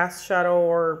or cast shadow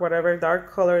or whatever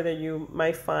dark color that you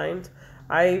might find.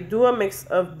 I do a mix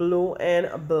of blue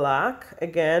and black.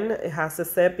 Again, it has a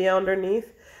sepia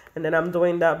underneath, and then I'm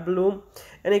doing that blue,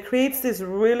 and it creates this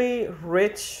really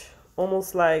rich,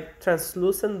 almost like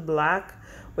translucent black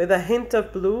with a hint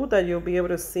of blue that you'll be able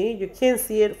to see. You can't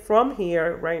see it from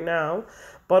here right now,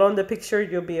 but on the picture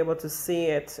you'll be able to see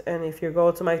it, and if you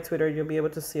go to my Twitter you'll be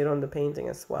able to see it on the painting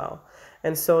as well.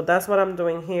 And so that's what I'm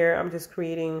doing here. I'm just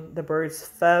creating the bird's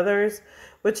feathers,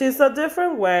 which is a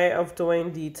different way of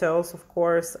doing details, of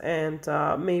course, and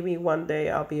maybe one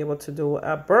day I'll be able to do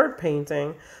a bird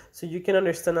painting so you can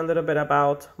understand a little bit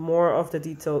about more of the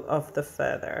detail of the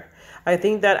feather. I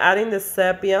think that adding the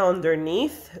sepia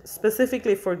underneath,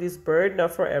 specifically for this bird,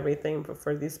 not for everything, but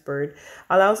for this bird,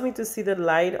 allows me to see the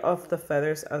light of the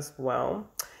feathers as well.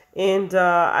 And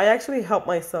I actually helped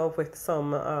myself with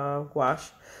some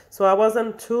gouache, so I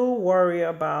wasn't too worried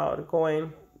about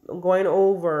going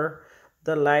over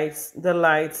the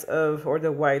lights of, or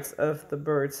the whites of the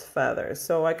bird's feathers.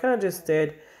 So I kind of just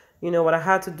did, what I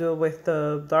had to do with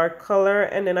the dark color,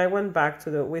 and then I went back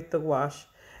to with the gouache,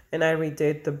 and I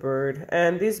redid the bird.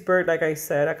 And this bird, like I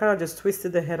said, I kind of just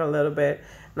twisted the head a little bit,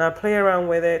 and I play around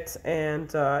with it,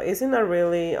 and it's in a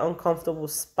really uncomfortable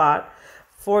spot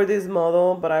for this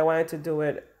model, but I wanted to do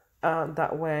it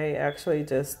that way. Actually,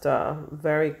 just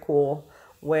very cool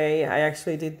way. I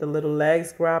actually did the little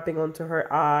legs grabbing onto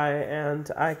her eye, and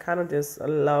I kind of just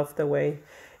love the way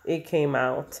it came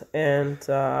out. And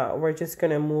we're just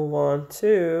gonna move on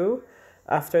to,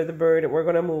 after the bird, we're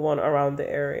gonna move on around the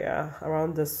area,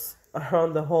 around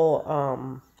the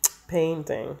whole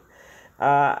painting.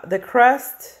 The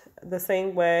crest, the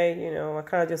same way, I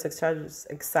kind of just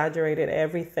exaggerated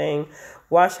everything.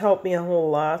 Wash helped me a whole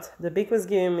lot. The beak was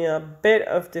giving me a bit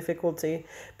of difficulty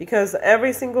because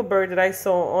every single bird that I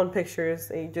saw on pictures,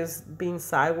 they just being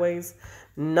sideways.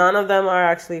 None of them are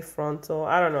actually frontal.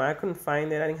 I don't know. I couldn't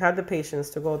find it. I didn't have the patience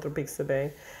to go through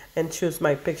Pixabay and choose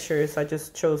my pictures. I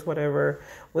just chose whatever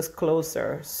was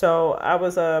closer. So I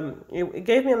was it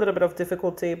gave me a little bit of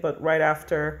difficulty, but right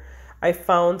after I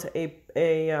found a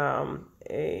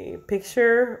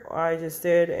picture I just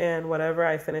did, and whatever,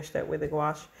 I finished it with the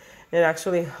gouache. It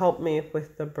actually helped me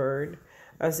with the bird,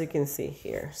 as you can see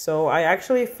here. So I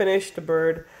actually finished the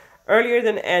bird earlier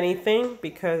than anything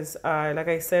because like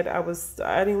I said, I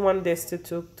didn't want this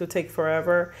to take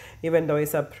forever, even though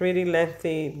it's a pretty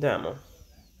lengthy demo.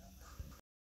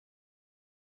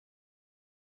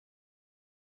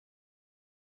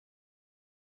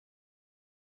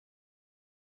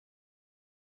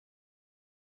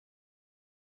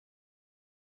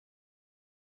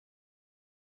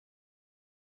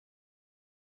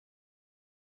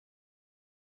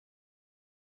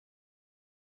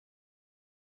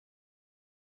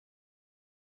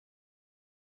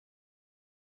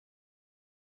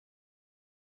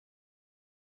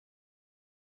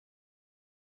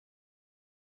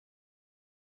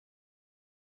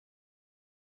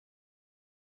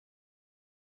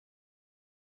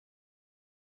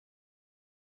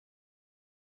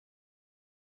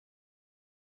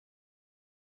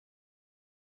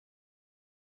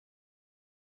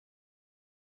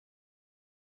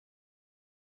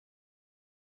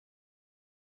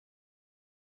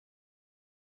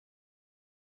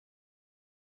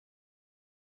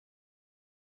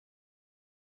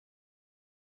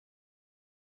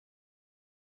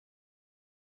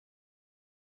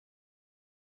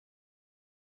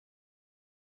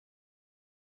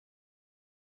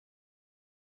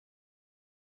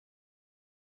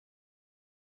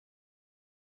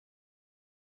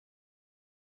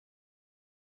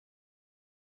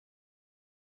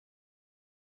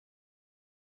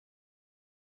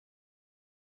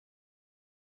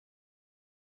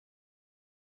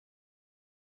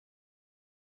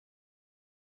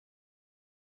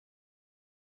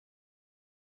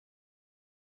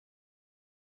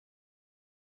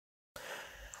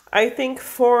 I think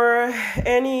for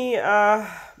any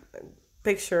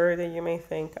picture that you may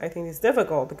think, I think it's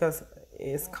difficult because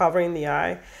it's covering the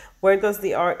eye. Where does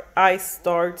the eye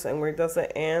start and where does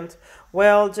it end?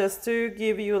 Well, just to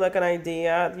give you like an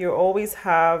idea, you always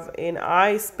have an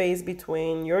eye space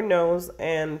between your nose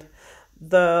and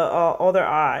the other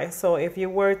eye. So if you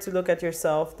were to look at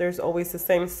yourself, there's always the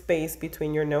same space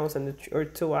between your nose and your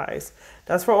two eyes.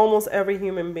 That's for almost every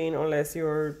human being, unless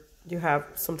you have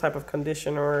some type of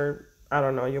condition, or I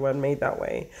don't know, you were made that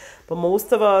way. But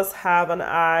most of us have an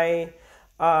eye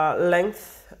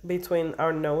length between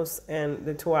our nose and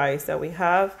the two eyes that we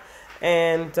have.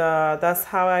 And that's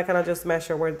how I kind of just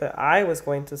measure where the eye was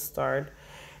going to start.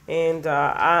 And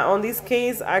on this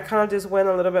case, I kind of just went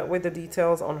a little bit with the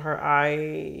details on her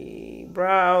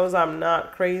eyebrows. I'm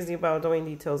not crazy about doing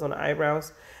details on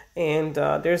eyebrows. And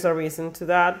there's a reason to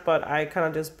that. But I kind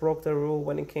of just broke the rule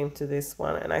when it came to this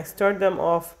one. And I started them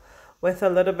off with a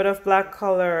little bit of black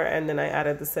color. And then I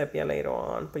added the sepia later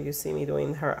on. But you see me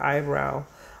doing her eyebrow.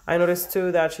 I noticed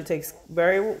too that she takes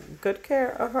very good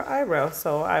care of her eyebrows.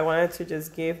 So I wanted to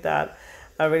just give that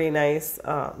a really nice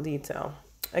detail.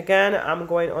 Again, I'm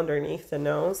going underneath the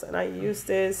nose, and I use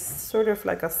this sort of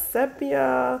like a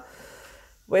sepia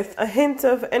with a hint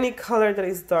of any color that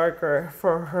is darker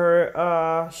for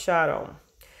her shadow.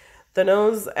 The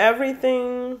nose,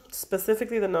 everything,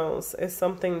 specifically the nose, is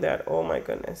something that, oh my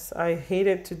goodness, I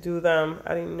hated to do them.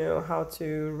 I didn't know how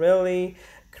to really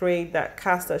create that,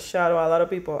 cast that shadow. A lot of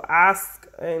people ask,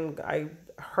 and I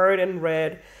heard and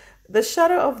read, the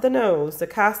shadow of the nose, the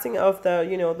casting of the,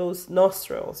 those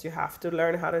nostrils, you have to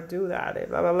learn how to do that,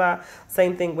 blah, blah, blah.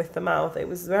 Same thing with the mouth. It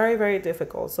was very, very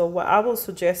difficult. So what I will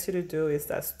suggest you to do is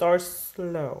that start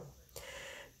slow.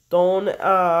 Don't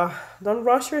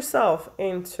rush yourself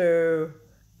into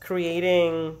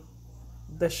creating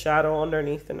the shadow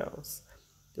underneath the nose.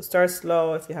 Just start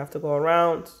slow. If you have to go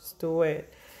around, just do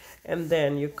it. And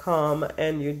then you come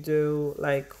and you do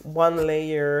like one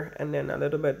layer and then a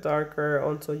little bit darker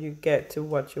until you get to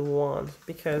what you want,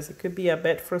 because it could be a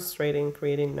bit frustrating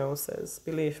creating noses.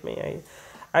 Believe me,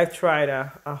 I've tried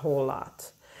a whole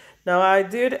lot. Now I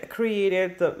did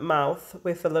create the mouth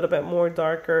with a little bit more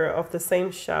darker of the same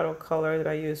shadow color that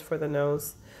I used for the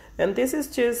nose. And this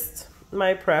is just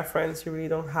my preference. You really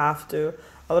don't have to.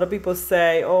 A lot of people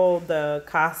say, oh, the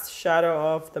cast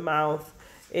shadow of the mouth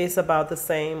is about the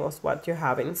same as what you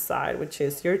have inside, which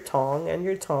is your tongue, and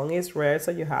your tongue is red,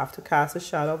 so you have to cast a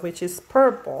shadow which is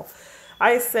purple.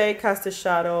 I say cast a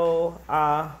shadow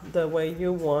the way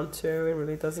you want to. It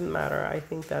really doesn't matter. I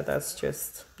think that that's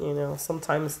just,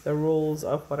 sometimes the rules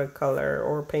of watercolor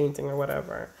or painting or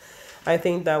whatever. I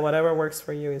think that whatever works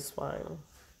for you is fine.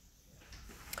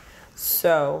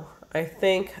 So I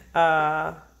think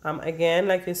again,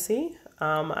 like you see,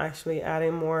 I'm actually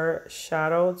adding more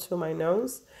shadow to my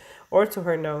nose or to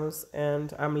her nose,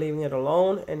 and I'm leaving it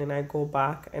alone, and then I go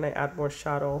back and I add more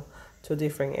shadow to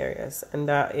different areas, and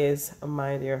that is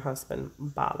my dear husband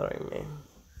bothering me.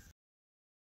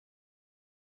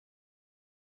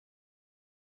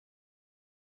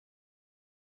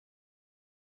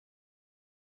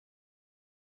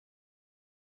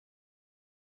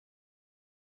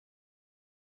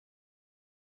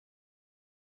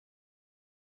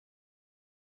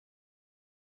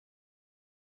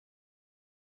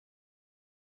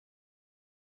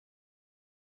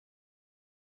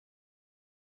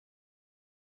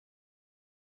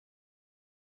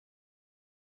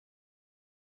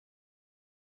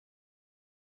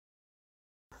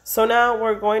 So now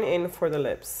we're going in for the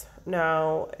lips.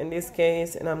 Now, in this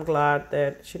case, and I'm glad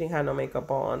that she didn't have no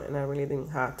makeup on, and I really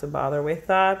didn't have to bother with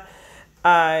that.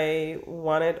 I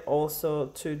wanted also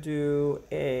to do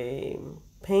a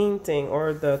painting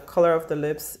or the color of the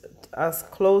lips as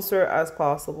closer as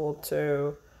possible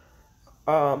to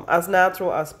as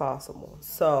natural as possible.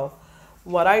 So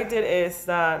what I did is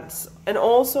that, and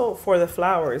also for the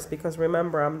flowers, because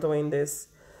remember I'm doing this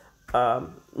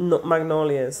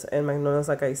magnolias, and magnolias,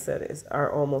 like I said, are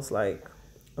almost like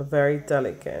very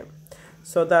delicate.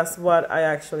 So that's what I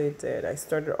actually did. I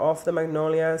started off the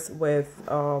magnolias with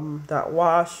that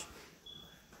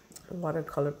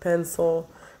watercolor pencil,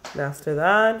 and after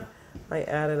that I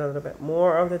added a little bit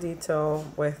more of the detail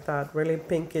with that really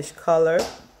pinkish color,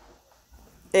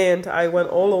 and I went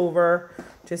all over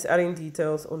just adding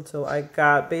details until I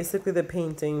got basically the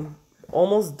painting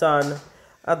almost done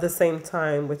at the same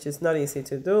time, which is not easy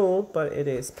to do, but it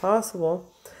is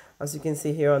possible. As you can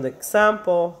see here on the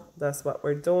example, that's what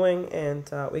we're doing, and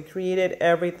we created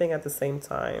everything at the same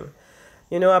time.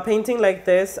 A painting like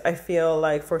this, I feel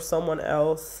like for someone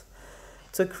else,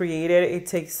 to create it. It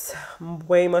takes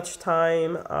way much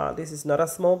time. This is not a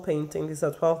small painting. This is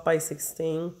a 12 by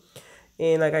 16.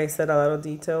 And like I said, a lot of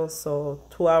details. So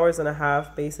 2 hours and a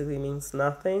half basically means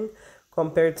nothing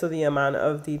compared to the amount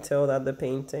of detail that the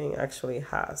painting actually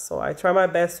has. So I try my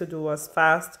best to do as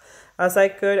fast as I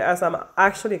could, as I'm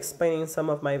actually explaining some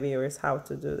of my viewers how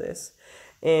to do this.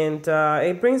 And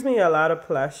it brings me a lot of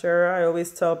pleasure. I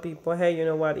always tell people, hey, you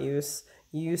know what, use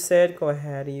it, go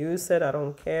ahead, use it, I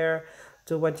don't care.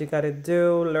 Do what you gotta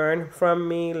do, learn from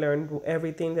me, learn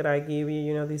everything that I give you.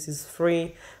 You know, this is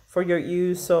free for your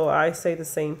use. So I say the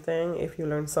same thing. If you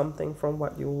learn something from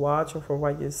what you watch or from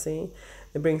what you see,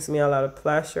 it brings me a lot of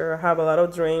pleasure. I have a lot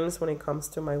of dreams when it comes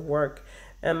to my work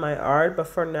and my art, but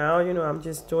for now, you know, I'm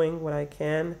just doing what I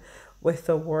can with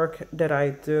the work that I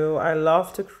do. I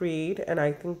love to create, and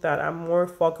I think that I'm more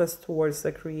focused towards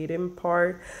the creating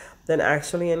part than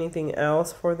actually anything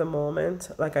else for the moment.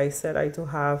 Like I said, I do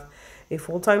have a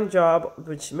full-time job,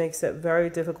 which makes it very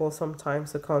difficult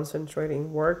sometimes to concentrate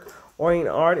in work or in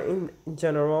art in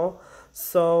general.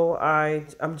 So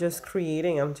I'm just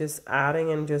creating, I'm just adding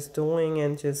and just doing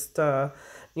and just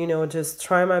you know, just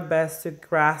try my best to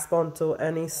grasp onto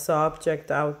any subject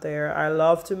out there. I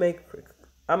love to make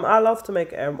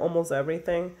almost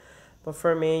everything, but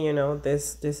for me, you know,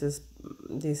 this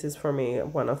is for me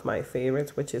one of my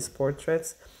favorites, which is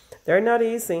portraits. They're not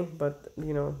easy, but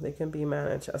you know, they can be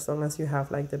managed as long as you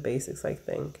have like the basics, I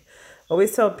think. I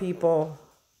always tell people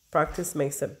practice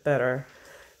makes it better.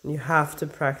 You have to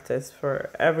practice for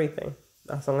everything.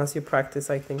 As long as you practice,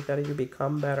 I think that you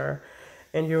become better.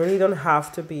 And you really don't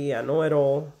have to be a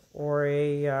know-it-all or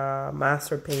a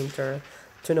master painter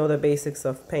to know the basics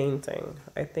of painting.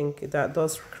 I think that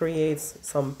does creates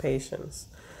some patience.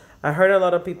 I heard a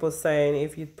lot of people saying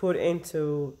if you put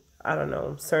into, I don't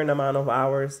know, certain amount of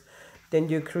hours, then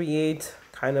you create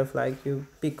kind of like you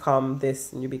become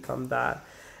this and you become that.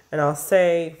 And I'll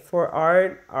say for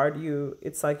art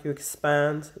it's like you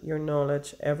expand your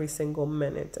knowledge every single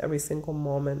minute, every single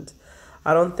moment.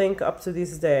 I don't think up to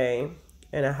this day,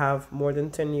 and I have more than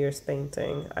 10 years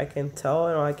painting, I can tell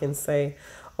and I can say,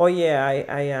 oh yeah,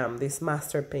 I am this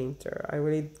master painter. I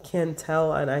really can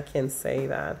tell and I can say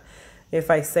that. If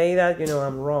I say that, you know,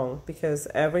 I'm wrong, because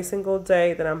every single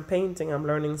day that I'm painting, I'm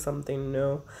learning something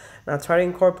new. And I try to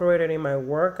incorporate it in my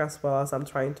work, as well as I'm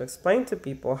trying to explain to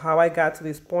people how I got to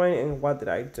this point and what did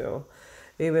I do.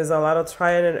 It was a lot of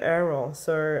trial and error.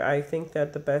 So I think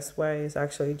that the best way is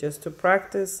actually just to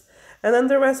practice, and then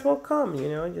the rest will come, you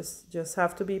know, just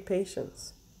have to be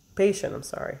patient. Patient, I'm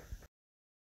sorry.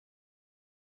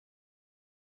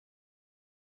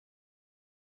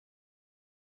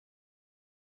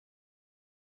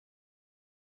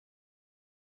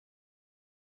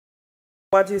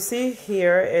 What you see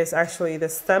here is actually the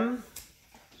stem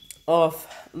of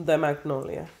the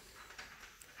magnolia.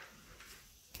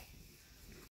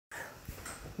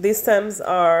 These stems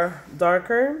are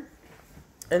darker,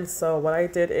 and so what I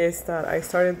did is that I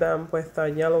started them with a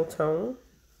yellow tone,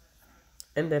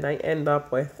 and then I end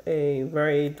up with a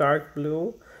very dark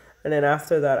blue, and then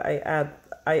after that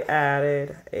I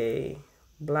added a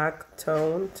black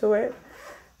tone to it,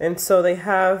 and so they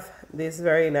have this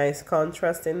very nice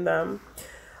contrast in them.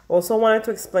 Also wanted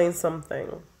to explain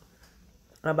something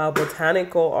about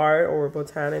botanical art or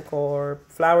botanical or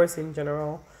flowers in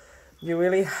general. You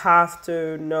really have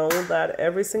to know that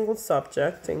every single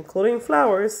subject, including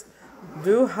flowers,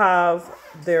 do have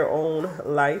their own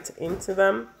light into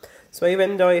them. So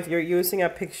even though if you're using a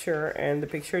picture and the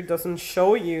picture doesn't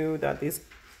show you that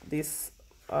this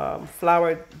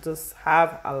flower does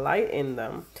have a light in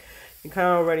them, you kind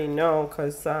of already know,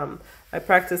 because I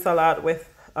practice a lot with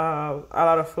a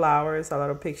lot of flowers, a lot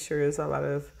of pictures, a lot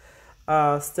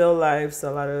of still lifes,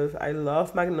 a lot of, I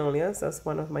love magnolias. That's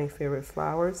one of my favorite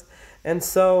flowers. And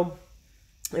so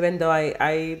even though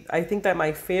I think that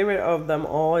my favorite of them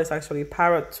all is actually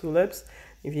parrot tulips.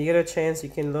 If you get a chance, you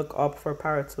can look up for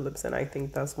parrot tulips, and I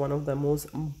think that's one of the most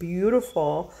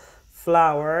beautiful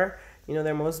flower. You know,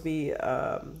 there must be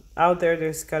out there,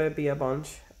 there's gotta be a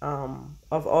bunch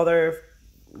of other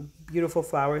beautiful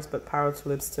flowers, but parrot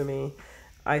tulips to me,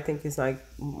 I think is like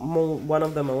one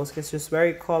of the most. It's just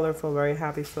very colorful, very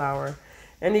happy flower,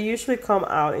 and they usually come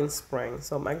out in spring.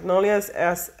 So magnolias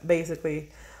is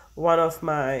basically one of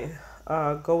my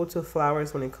go-to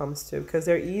flowers when it comes to, because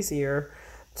they're easier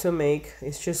to make.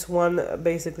 It's just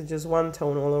basically just one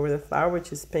tone all over the flower,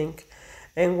 which is pink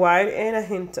and white and a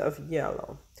hint of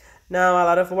yellow. Now a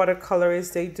lot of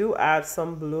watercolorists, they do add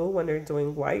some blue when they're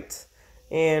doing white,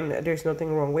 and there's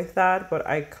nothing wrong with that, but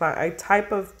I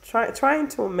trying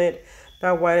to omit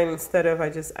that white, and instead of I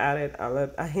just added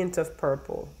a hint of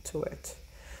purple to it.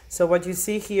 So what you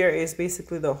see here is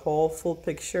basically the whole full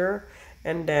picture,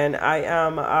 and then I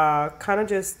am kind of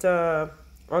just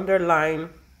underline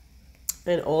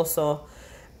and also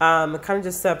kind of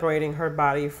just separating her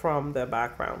body from the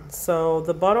background. So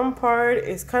the bottom part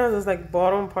is kind of just like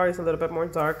bottom part is a little bit more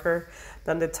darker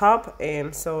than the top,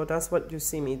 and so that's what you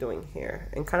see me doing here.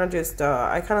 And kind of just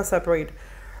I kind of separate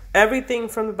everything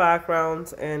from the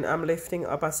background, and I'm lifting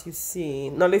up, as you see,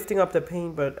 not lifting up the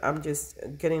paint, but I'm just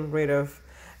getting rid of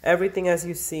everything as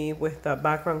you see with the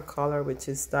background color, which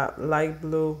is that light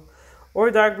blue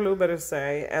or dark blue, better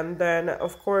say. And then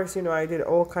of course, you know, I did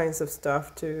all kinds of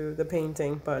stuff to the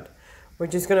painting, but we're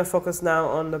just gonna focus now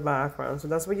on the background. So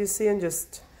that's what you see, and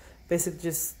just basically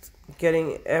just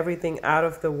getting everything out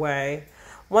of the way.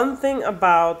 One thing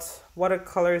about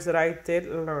watercolors that I did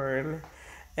learn,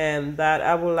 and that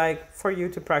I would like for you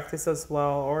to practice as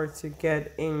well, or to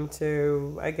get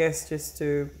into, I guess, just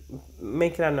to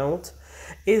make it a note,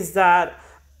 is that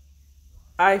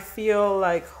I feel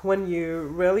like when you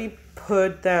really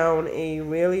put down a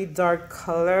really dark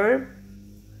color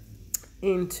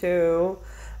into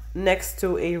next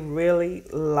to a really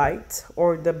light,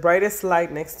 or the brightest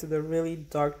light next to the really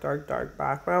dark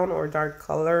background or dark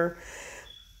color,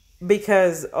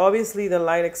 because obviously the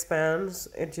light expands,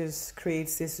 it just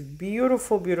creates this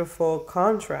beautiful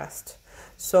contrast.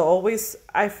 So always,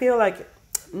 I feel like,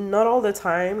 not all the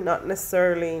time, not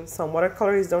necessarily, some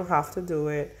watercolors don't have to do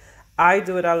it. I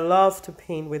do it. I love to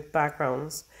paint with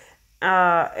backgrounds.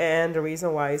 And the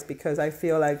reason why is because I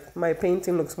feel like my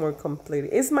painting looks more complete.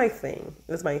 It's my thing.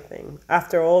 It's my thing.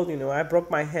 After all, you know, I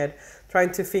broke my head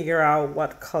trying to figure out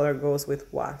what color goes with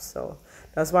what. So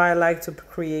that's why I like to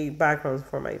create backgrounds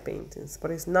for my paintings.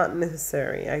 But it's not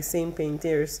necessary. I've seen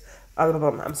painters,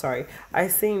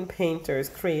 I've seen painters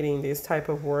creating this type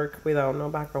of work without no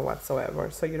background whatsoever.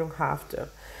 So you don't have to.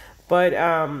 But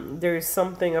there's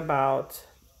something about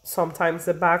sometimes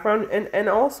the background, and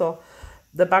also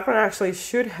the background actually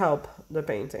should help the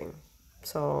painting.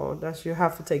 So that's, you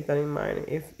have to take that in mind.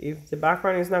 If the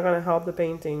background is not going to help the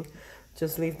painting,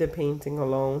 just leave the painting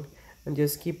alone and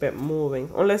just keep it moving,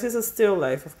 unless it's a still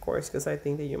life, of course, because I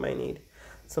think that you might need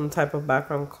some type of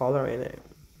background color in it.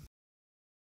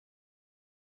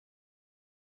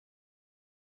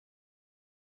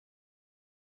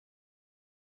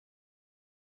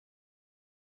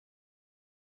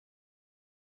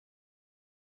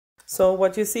 So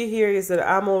what you see here is that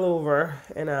I'm all over,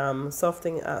 and I'm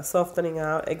softening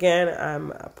out. Again,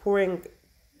 I'm pouring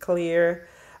clear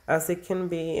as it can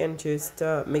be, and just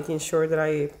making sure that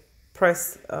I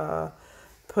press,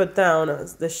 put down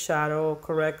the shadow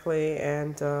correctly.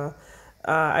 And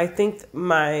I think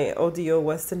my audio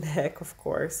was the neck, of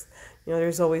course. You know,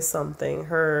 there's always something.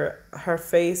 Her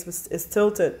face is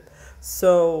tilted,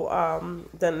 so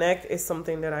the neck is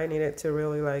something that I needed to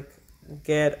really like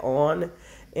get on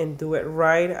and do it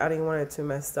right. I didn't want it to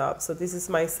mess up. So this is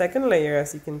my second layer,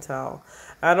 as you can tell.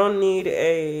 I don't need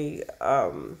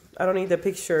the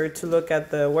picture to look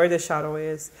at the where the shadow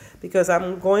is, because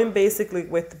I'm going basically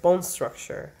with bone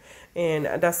structure. And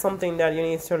that's something that you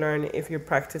need to learn if you're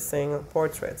practicing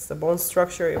portraits. The bone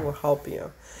structure, it will help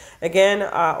you. Again,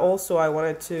 also I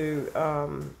wanted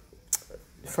to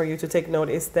for you to take note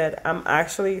is that I'm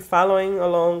actually following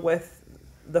along with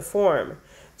the form.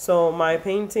 So my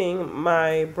painting,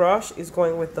 my brush is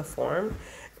going with the form.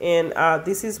 And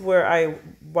this is where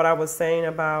what I was saying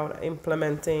about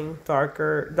implementing dark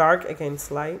against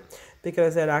light,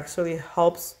 because it actually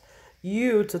helps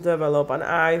you to develop an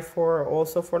eye for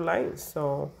light.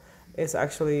 So it's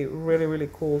actually really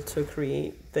cool to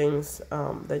create things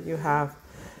that you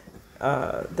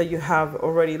have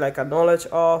already like a knowledge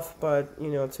of, but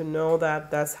you know, to know that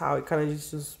that's how it kind of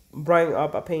just bring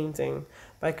up a painting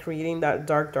by creating that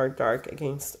dark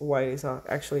against white is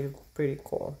actually pretty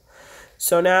cool.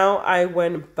 So now I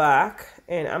went back,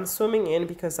 and I'm zooming in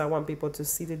because I want people to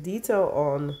see the detail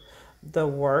on the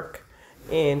work.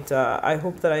 And I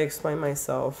hope that I explain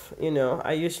myself. You know,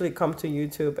 I usually come to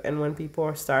YouTube, and when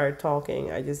people start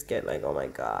talking, I just get like, oh my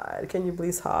God, can you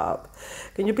please stop?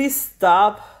 Can you please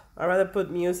stop? I'd rather put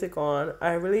music on.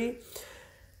 The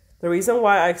reason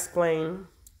why I explain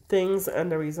things and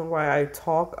the reason why I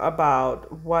talk about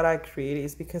what I create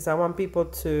is because I want people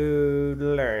to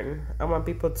learn. I want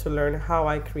people to learn how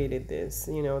I created this.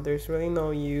 You know, there's really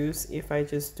no use if I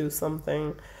just do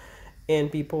something and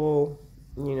people,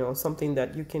 you know, something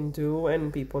that you can do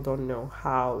and people don't know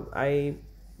how. I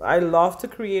love to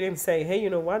create and say, hey, you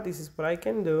know what, this is what I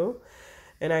can do.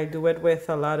 And I do it with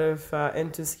a lot of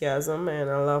enthusiasm, and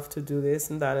I love to do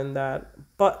this and that and that.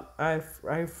 But I've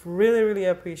really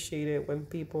appreciated when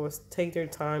people take their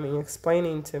time in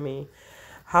explaining to me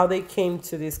how they came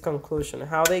to this conclusion,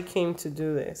 how they came to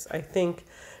do this. I think,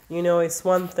 it's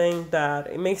one thing that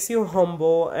it makes you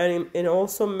humble, and it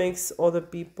also makes other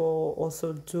people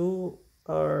also do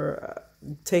or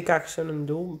take action and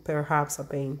do perhaps a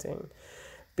painting.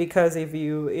 Because if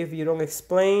you don't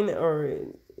explain, or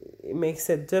it makes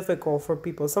it difficult for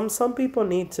people. Some people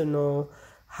need to know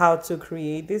how to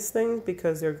create these things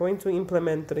because they're going to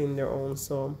implement it in their own.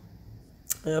 So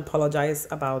I apologize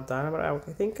about that, but I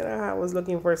think I was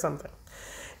looking for something.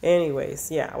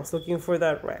 Anyways, yeah, I was looking for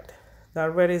that red.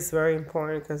 That red is very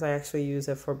important because I actually use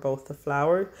it for both the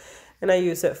flower and I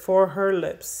use it for her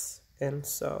lips. And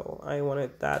so I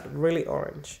wanted that really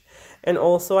orange. And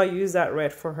also I use that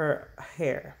red for her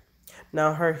hair.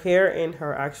 Now her hair in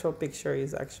her actual picture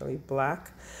is actually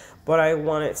black, but I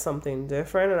wanted something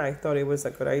different and I thought it was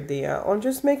a good idea on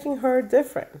just making her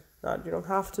different. Not, you don't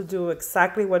have to do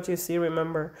exactly what you see.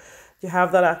 Remember, you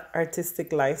have that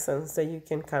artistic license that you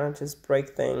can kind of just break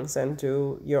things and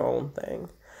do your own thing.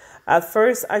 At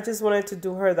first, I just wanted to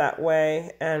do her that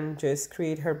way and just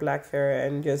create her black hair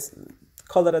and just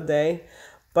call it a day.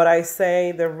 But I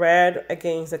say the red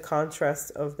against the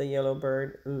contrast of the yellow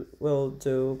bird will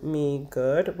do me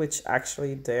good, which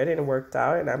actually did and worked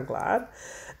out, and I'm glad.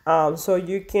 So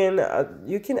you can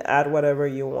add whatever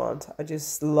you want. I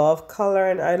just love color,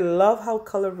 and I love how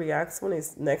color reacts when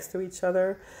it's next to each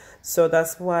other. So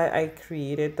that's why I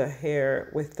created the hair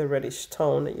with the reddish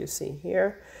tone that you see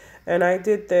here. And I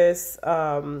did this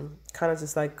kind of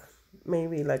just like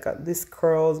maybe like this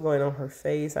curls going on her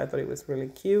face. I thought it was really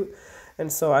cute.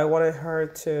 And so I wanted her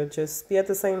to just be at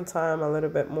the same time a little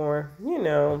bit more,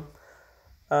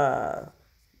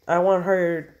 I want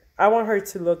her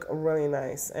to look really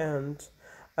nice. And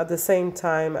at the same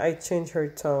time, I changed her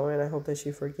tone, and I hope that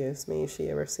she forgives me if she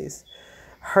ever sees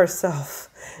herself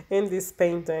in this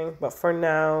painting. But for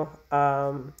now,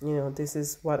 this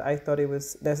is what I thought it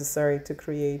was necessary to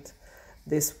create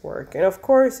this work. And of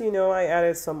course, I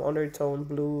added some undertone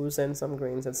blues and some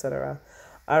greens, etc.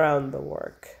 around the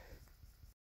work.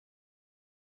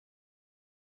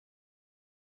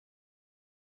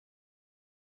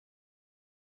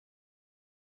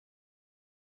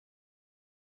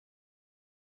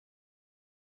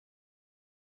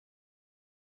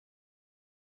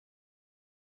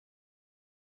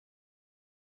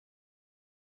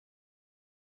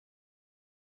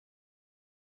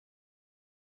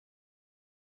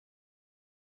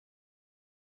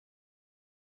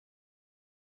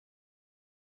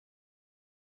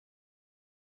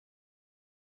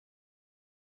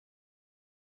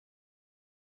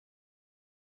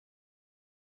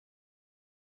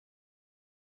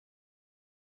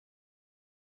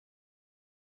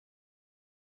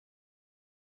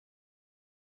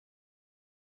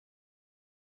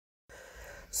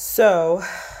 So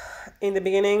in the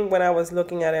beginning, when I was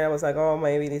looking at it, I was like, oh,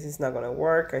 maybe this is not going to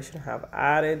work. I should have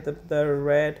added the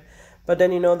red. But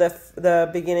then, the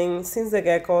beginning, since the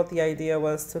get-go, the idea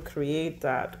was to create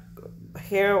that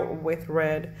hair with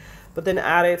red, but then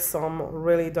added some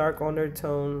really dark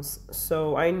undertones.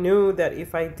 So I knew that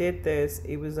if I did this,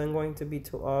 it wasn't going to be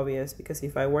too obvious, because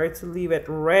if I were to leave it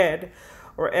red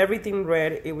or everything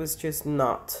red, it was just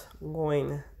not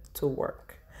going to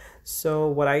work. So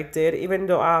what I did, even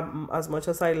though as much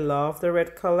as I love the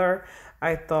red color,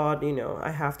 I thought,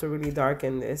 I have to really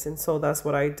darken this. And so that's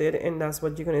what I did. And that's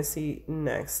what you're going to see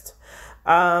next.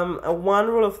 One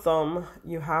rule of thumb,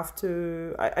 you have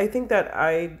to, I think that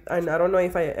and I don't know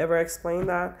if I ever explained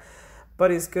that,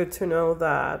 but it's good to know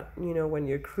that, when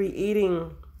you're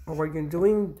creating or when you're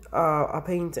doing a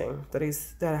painting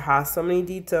that has so many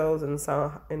details and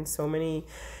so many,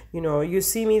 you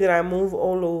see me that I move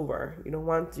all over. You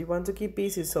want to keep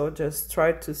busy, so just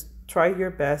try your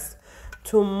best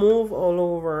to move all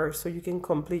over so you can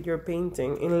complete your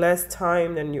painting in less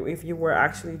time than if you were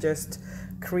actually just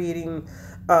creating.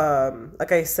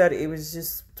 Like I said,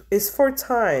 it's for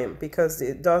time, because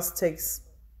it does takes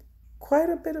quite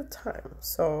a bit of time.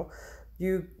 So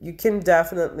you can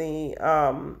definitely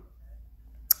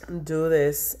do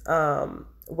this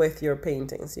with your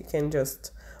paintings. You can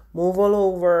just move all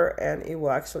over, and it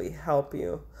will actually help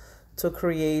you to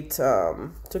create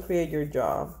your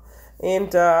job.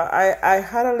 And I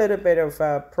had a little bit of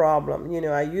a problem.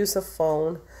 I use a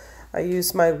phone. I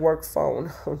use my work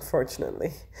phone,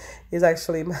 unfortunately. It's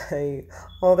actually my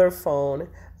other phone.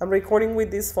 I'm recording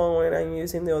with this phone, and I'm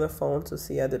using the other phone to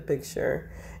see at the picture.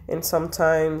 And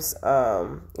sometimes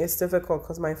it's difficult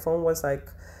because my phone was like,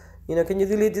 can you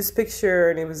delete this picture?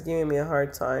 And it was giving me a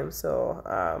hard time. So,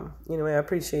 I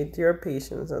appreciate your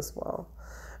patience as well.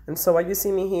 And so what you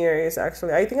see me here is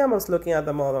actually, I think I was looking at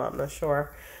the model, I'm not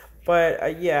sure.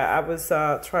 But yeah, I was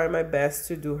trying my best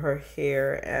to do her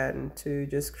hair and to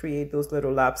just create those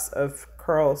little laps of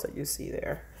curls that you see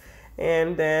there.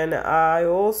 And then I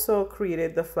also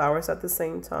created the flowers at the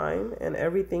same time, and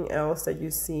everything else that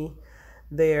you see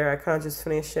there, I kind of just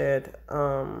finished it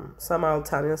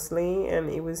simultaneously, and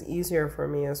it was easier for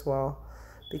me as well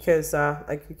because,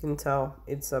 like you can tell,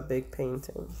 it's a big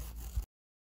painting.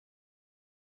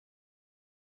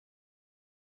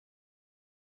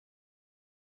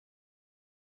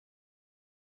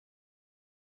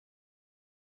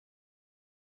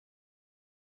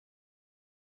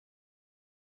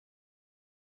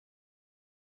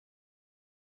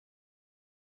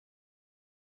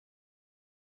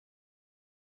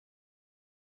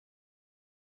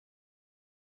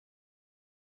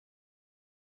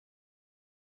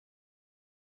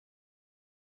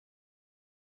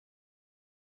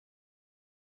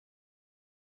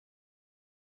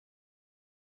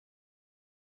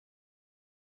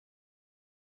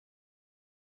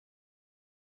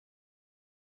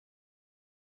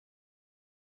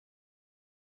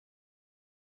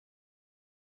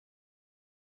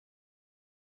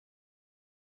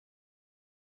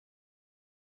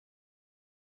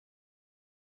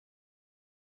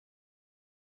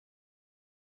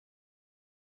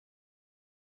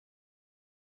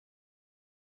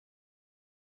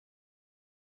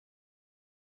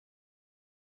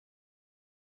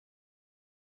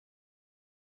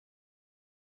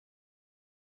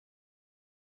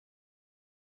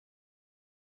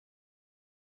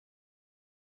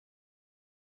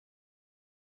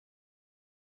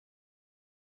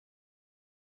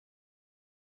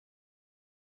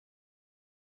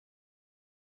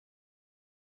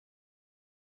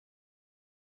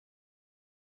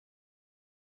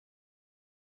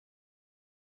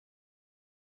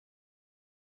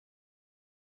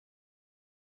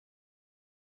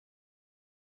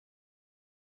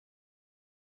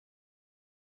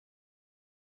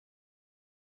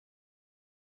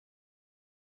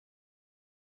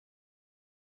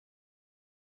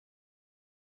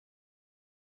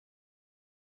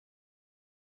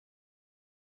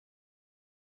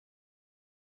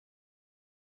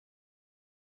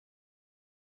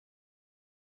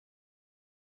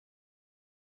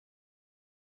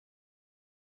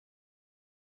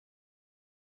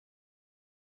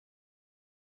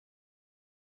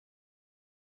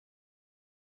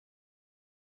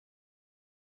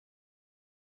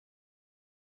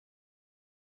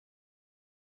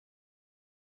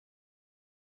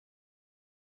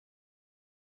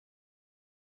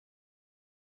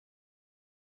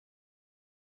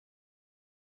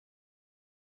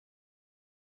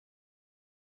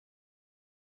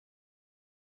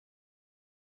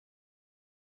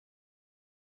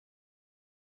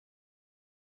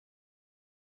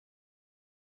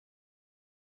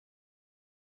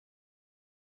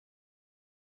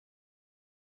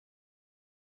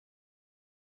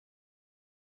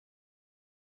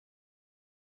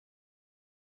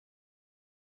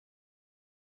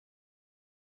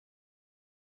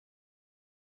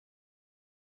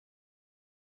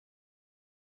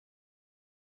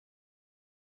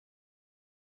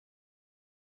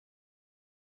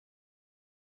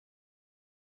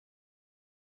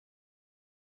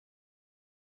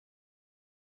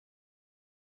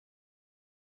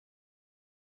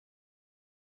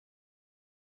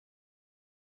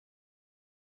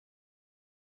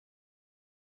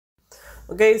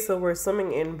 Okay, so we're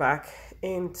zooming in back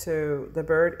into the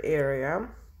bird area,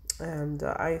 and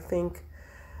I think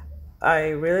I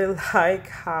really like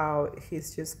how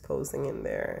he's just posing in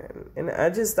there, and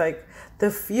I just like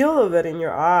the feel of it in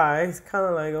your eyes, kind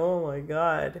of like, oh my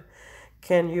God,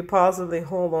 can you possibly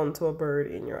hold on to a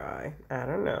bird in your eye? I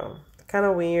don't know, kind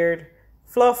of weird,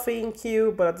 fluffy and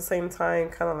cute, but at the same time,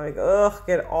 kind of like, ugh,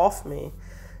 get off me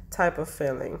type of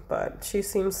feeling. But she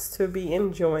seems to be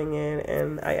enjoying it,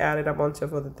 and I added a bunch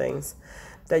of other things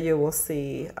that you will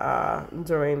see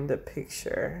during the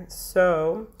picture.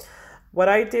 So what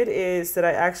I did is that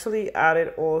I actually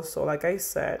added also, like I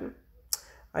said,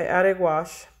 I added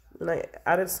wash and I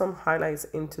added some highlights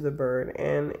into the bird,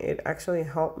 and it actually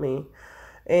helped me.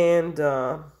 And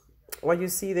what you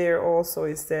see there also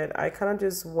is that I kind of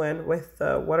just went with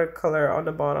the watercolor on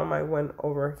the bottom. I went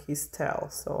over his tail,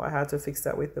 so I had to fix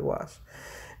that with the wash.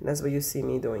 And that's what you see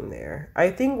me doing there.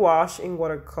 I think wash in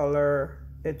watercolor,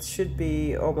 it should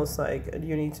be almost like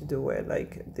you need to do it.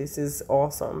 Like, this is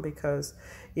awesome, because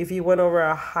if you went over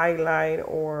a highlight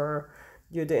or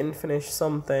you didn't finish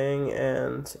something,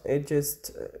 and it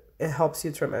helps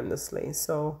you tremendously.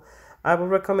 So I would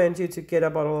recommend you to get a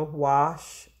bottle of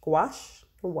wash,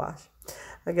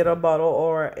 get a bottle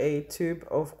or a tube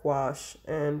of gouache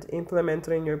and implement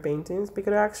it in your paintings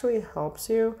because it actually helps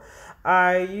you.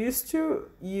 I used to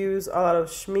use a lot of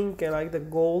schminke, like the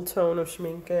gold tone of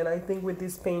schminke, and I think with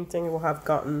this painting it will have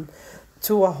gotten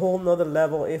to a whole nother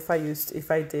level if I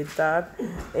did that.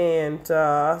 And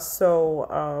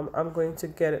I'm going to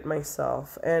get it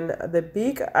myself. And the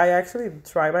beak, I actually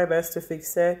try my best to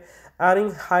fix it,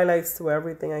 adding highlights to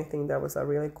everything. I think that was a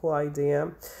really cool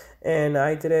idea, and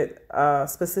I did it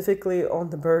specifically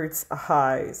on the bird's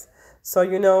eyes. So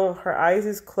you know her eyes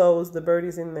is closed, the bird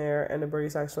is in there, and the bird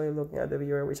is actually looking at the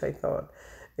viewer, which I thought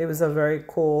it was a very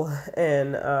cool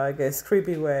and I guess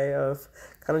creepy way of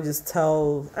kind of just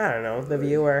tell, I don't know, the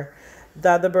viewer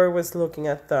that the bird was looking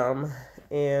at them.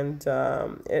 And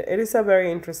it is a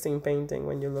very interesting painting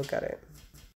when you look at it.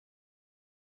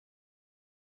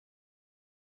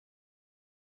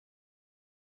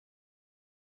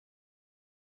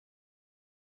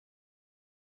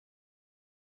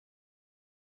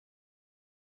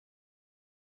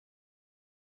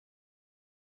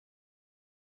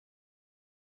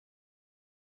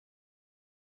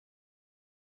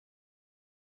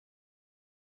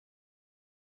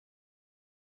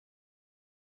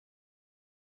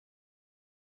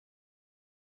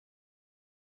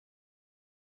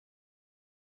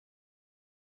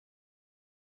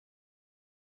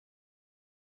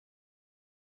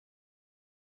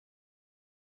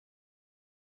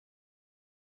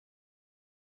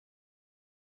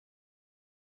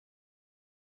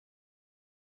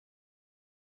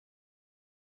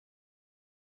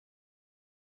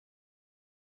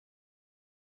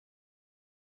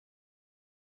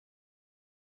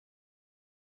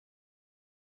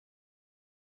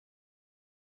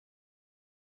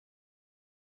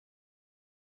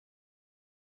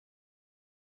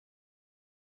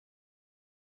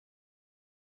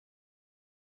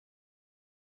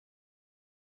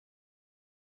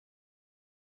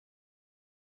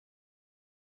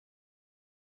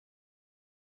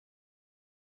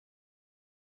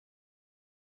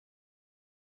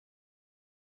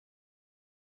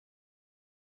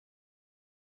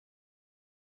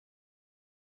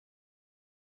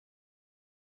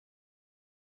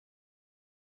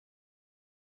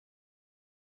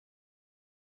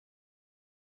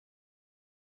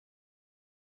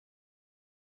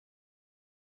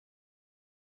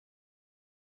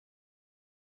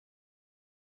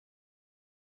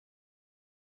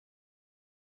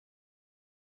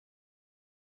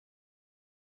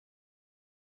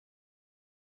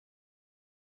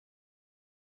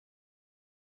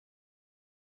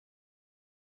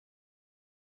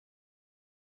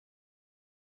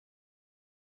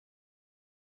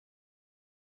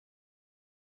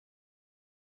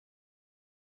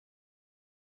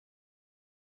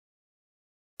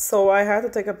 So I had to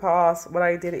take a pause. What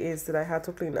I did is that I had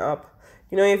to clean up.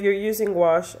 You know, if you're using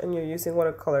gouache and you're using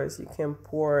watercolors, you can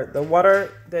pour the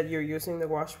water that you're using the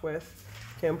gouache with,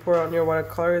 you can pour on your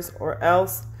watercolors, or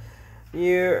else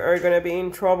you are gonna be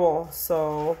in trouble.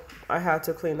 So I had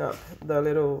to clean up the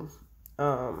little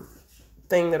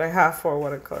thing that I have for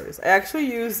watercolors. I actually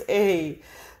use a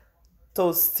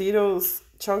Tostitos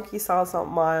chunky salsa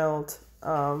mild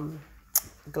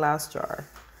glass jar.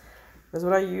 That's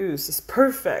what I use. It's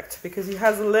perfect because it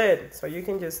has a lid, so you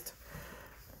can just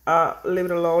leave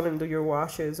it alone and do your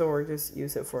washes, or just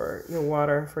use it for your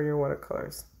water, for your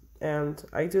watercolors. And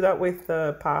I do that with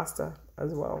the pasta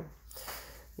as well.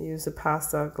 I use the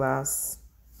pasta glass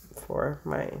for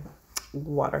my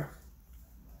water.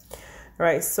 All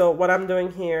right, so what I'm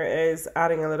doing here is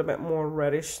adding a little bit more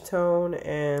reddish tone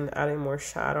and adding more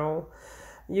shadow.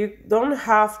 You don't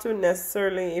have to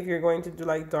necessarily if you're going to do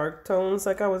like dark tones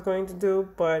like I was going to do,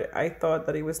 but I thought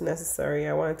that it was necessary.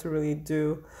 I wanted to really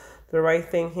do the right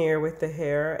thing here with the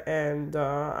hair, and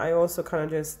I also kind of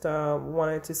just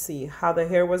wanted to see how the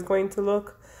hair was going to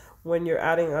look when you're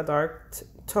adding a dark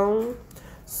tone.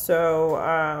 So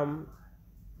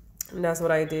that's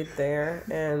what I did there,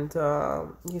 and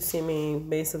you see me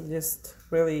basically just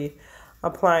really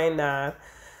applying that.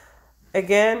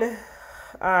 Again,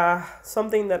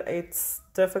 something that it's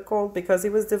difficult, because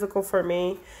it was difficult for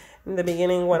me in the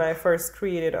beginning when I first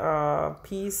created a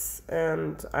piece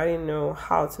and I didn't know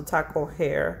how to tackle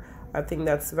hair. I think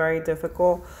that's very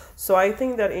difficult. So I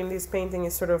think that in this painting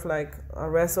is sort of like a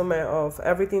resume of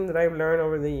everything that I've learned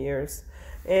over the years.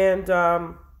 And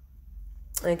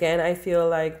again, I feel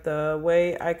like the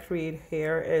way I create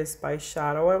hair is by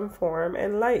shadow and form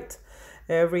and light.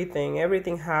 Everything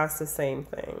has the same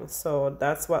thing. So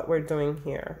that's what we're doing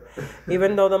here.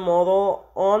 Even though the model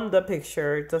on the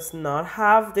picture does not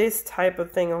have this type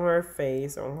of thing on her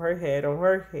face, on her head, on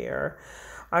her hair,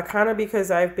 I kind of,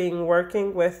 because I've been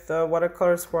working with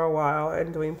watercolors for a while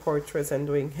and doing portraits and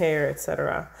doing hair,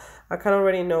 etc. I kind of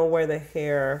already know where the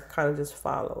hair kind of just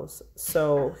follows.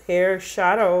 So hair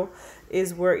shadow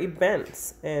is where it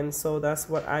bends. And so that's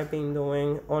what I've been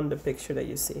doing on the picture that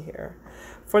you see here.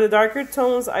 For the darker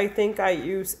tones, I think I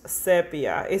use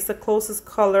sepia. It's the closest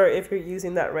color if you're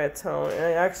using that red tone. And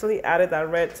I actually added that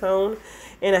red tone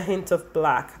and a hint of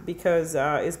black because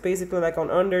it's basically like an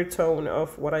undertone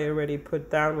of what I already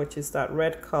put down, which is that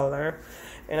red color.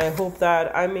 And I hope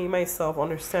that I made myself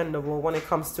understandable when it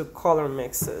comes to color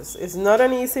mixes. It's not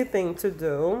an easy thing to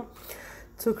do,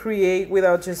 to create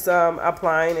without just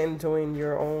applying and doing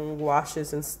your own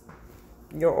washes and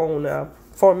your own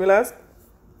formulas.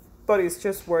 But it's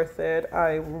just worth it.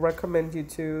 I recommend you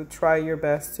to try your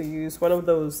best to use one of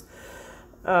those.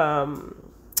 My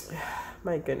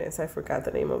goodness, I forgot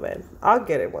the name of it. I'll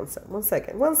get it. One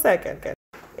second.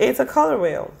 It's a color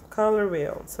wheel.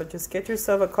 So just get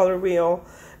yourself a color wheel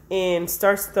and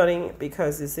start studying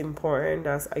because it's important.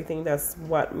 I think that's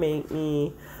what made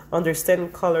me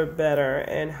understand color better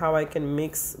and how I can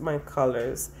mix my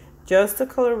colors. Just the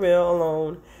color wheel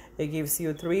alone. It gives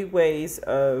you 3 ways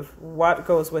of what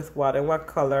goes with what and what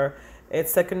color.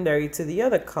 It's secondary to the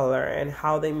other color and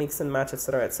how they mix and match,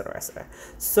 etc., etc., etc.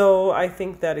 So I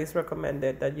think that it's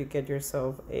recommended that you get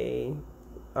yourself a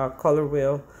color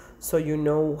wheel so you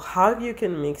know how you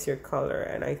can mix your color.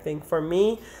 And I think for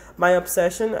me, my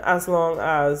obsession, as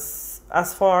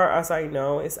far as I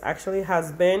know, is actually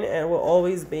has been and will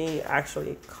always be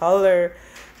actually color.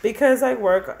 Because I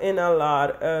work in with a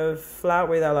lot of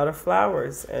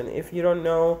flowers, and if you don't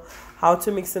know how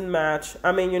to mix and match,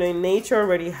 I mean, nature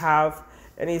already have,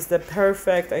 and he's the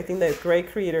perfect. I think that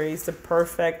great creator is the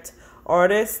perfect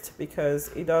artist because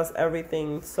he does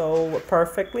everything so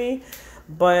perfectly.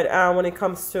 But when it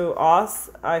comes to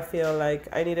us, I feel like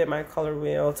I needed my color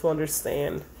wheel to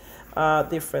understand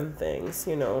different things.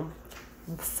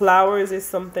 Flowers is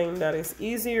something that is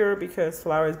easier because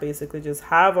flowers basically just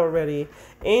have already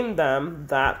in them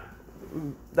that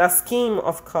scheme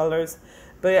of colors,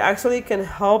 but it actually can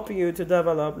help you to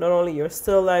develop not only your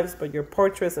still lifes but your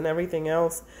portraits and everything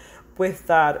else with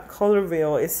that color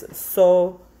wheel. Is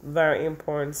so very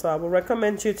important. So I would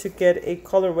recommend you to get a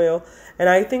color wheel, and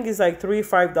I think it's like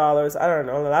 $3-5. I don't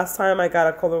know, the last time I got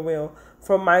a color wheel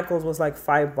from Michael's was like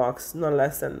 $5, no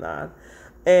less than that.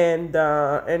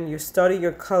 And you study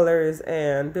your colors,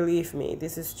 and believe me,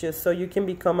 this is just so you can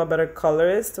become a better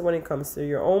colorist when it comes to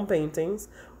your own paintings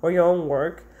or your own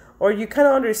work, or you kind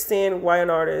of understand why an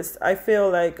artist. I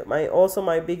feel like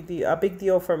a big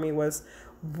deal for me was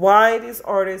why these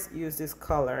artists use this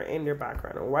color in their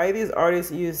background, or why these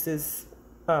artists use this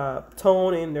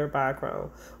tone in their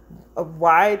background,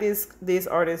 why these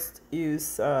artists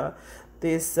use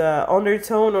this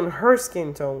undertone on her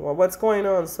skin tone. Well, what's going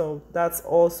on? So that's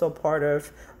also part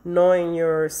of knowing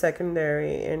your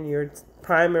secondary and your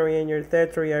primary and your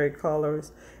tertiary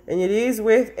colors. And it is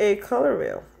with a color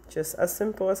wheel, just as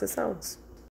simple as it sounds.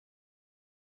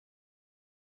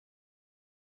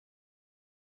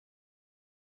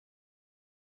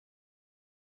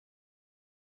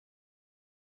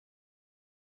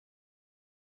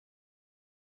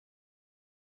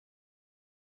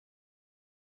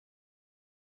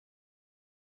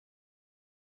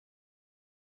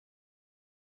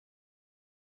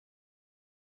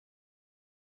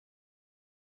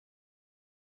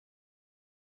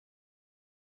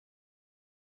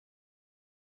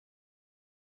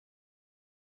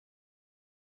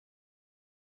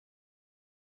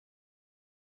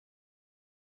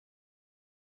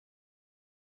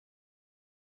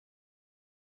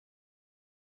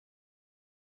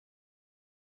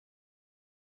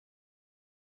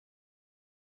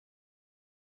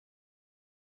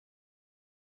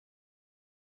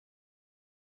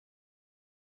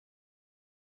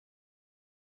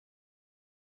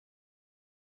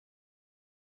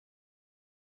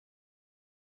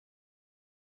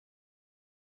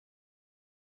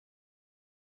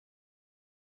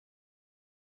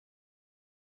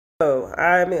 So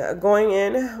I'm going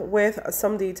in with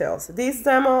some details. This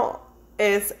demo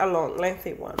is a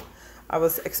lengthy one. I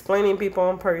was explaining people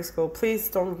on Periscope, please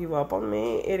don't give up on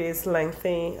me. It is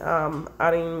lengthy.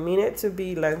 I didn't mean it to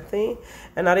be lengthy,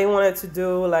 and I didn't want it to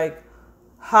do like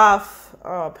half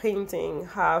painting,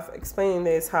 half explaining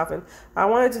this, I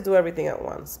wanted to do everything at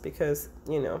once because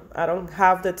I don't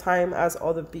have the time as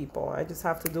other people. I just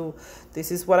have to do,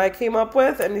 this is what I came up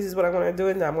with and this is what I'm going to do,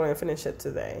 and I'm going to finish it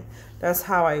today. That's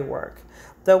how I work.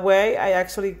 The way I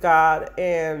actually got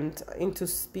into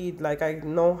speed, like I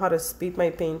know how to speed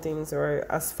my paintings or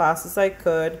as fast as I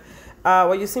could.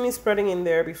 What you see me spreading in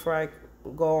there before I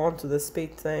go on to the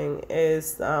speed thing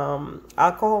is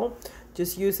alcohol.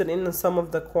 Just use it in some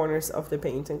of the corners of the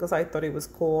painting because I thought it was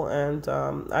cool, and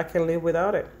I can live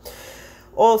without it.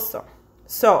 Also,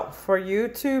 so for you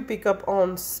to pick up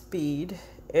on speed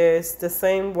is the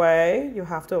same way. You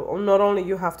have to, not only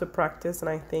you have to practice, and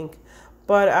I think,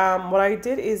 but what I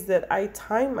did is that I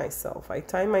time myself.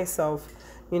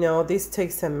 You know, this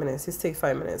takes 10 minutes, this takes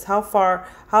 5 minutes. How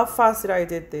fast did I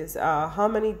did this? How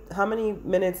many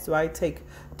minutes do I take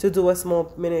to do a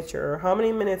small miniature? How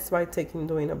many minutes do I take in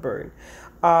doing a bird?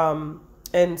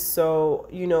 And so,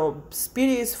 you know,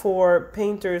 speed is for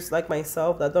painters like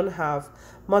myself that don't have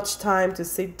much time to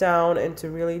sit down and to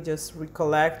really just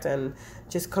recollect and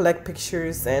just collect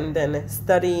pictures and then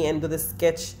study and do the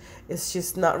sketch. It's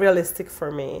just not realistic for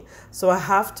me. So I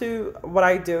have to, what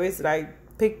I do is that I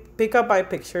pick up my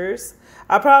pictures.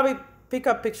 I probably pick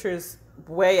up pictures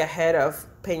way ahead of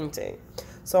painting.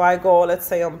 So I go, let's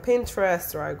say, on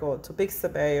Pinterest, or I go to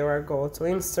Pixabay, or I go to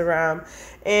Instagram,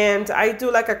 and I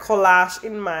do like a collage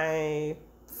in my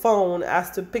phone as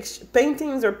to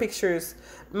paintings or pictures,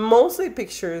 mostly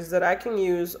pictures that I can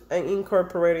use and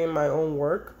incorporate in my own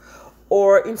work,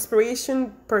 or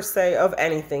inspiration per se of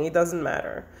anything. It doesn't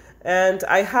matter. And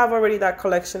I have already that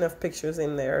collection of pictures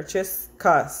in there, just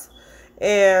cause.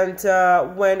 And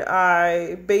when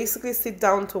I basically sit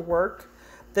down to work,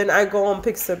 then I go on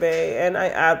Pixabay and I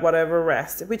add whatever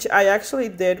rest, which I actually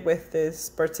did with this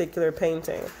particular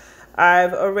painting.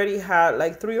 I've already had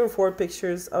like 3 or 4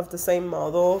 pictures of the same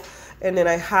model, and then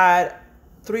I had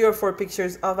 3 or 4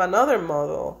 pictures of another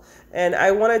model, and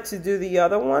I wanted to do the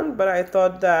other one, but I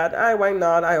thought that why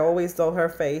not? I always do her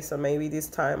face, so maybe this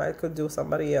time I could do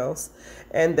somebody else.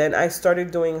 And then I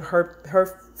started doing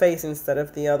her face instead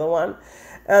of the other one.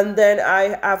 And then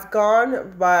I've gone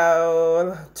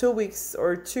about 2 weeks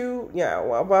or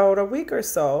about a week or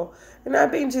so, and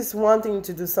I've been just wanting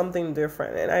to do something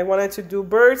different. And I wanted to do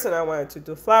birds, and I wanted to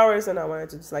do flowers, and I wanted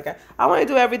to just I want to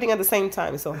do everything at the same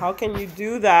time. So how can you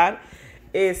do that?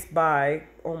 Is by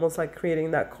almost like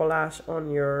creating that collage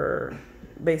on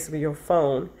basically your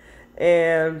phone.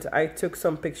 And I took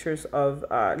some pictures of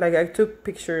I took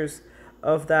pictures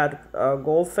of that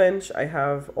goldfinch. I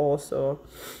have also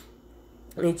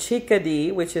a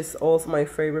chickadee, which is also my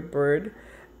favorite bird.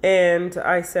 And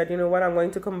I said, you know what, I'm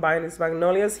going to combine these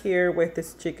magnolias here with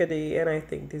this chickadee, and I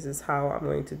think this is how I'm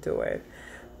going to do it.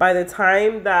 By the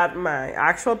time that my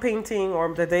actual painting,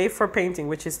 or the day for painting,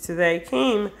 which is today,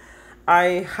 came,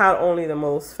 I had only the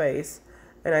mole's face.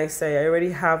 And I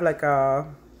already have like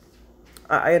an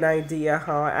idea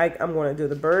how I'm going to do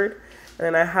the bird. And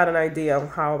then I had an idea of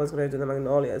how I was going to do the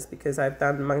magnolias, because I've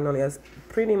done magnolias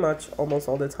pretty much almost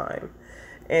all the time.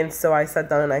 And so I sat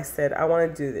down and I said, I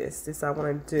want to do this I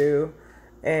want to do.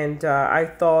 And I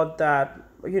thought that,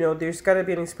 you know, there's got to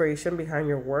be an inspiration behind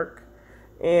your work.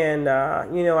 And,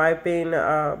 you know, I've been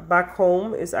back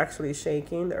home is actually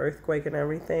shaking, the earthquake and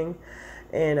everything.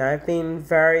 And I've been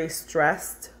very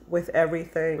stressed with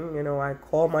everything. You know, I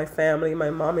call my family.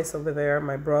 My mom is over there,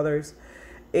 my brothers.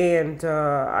 And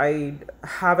I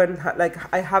haven't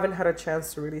had a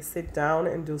chance to really sit down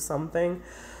and do something.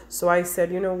 So I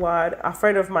said, you know what, a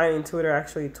friend of mine in Twitter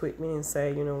actually tweeted me and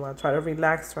say, you know what, try to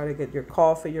relax, try to get your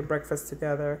coffee, your breakfast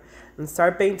together, and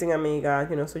start painting, amiga,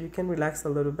 you know, so you can relax a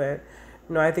little bit.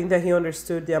 You know, I think that he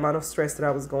understood the amount of stress that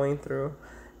I was going through.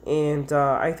 And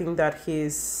I think that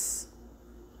he's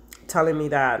telling me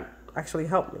that actually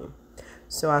helped me.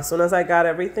 So as soon as I got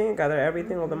everything, gathered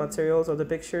everything, all the materials, all the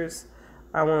pictures,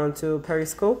 I went to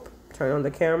Periscope, turned on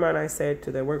the camera, and I said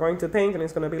today we're going to paint, and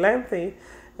it's going to be lengthy.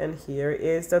 And here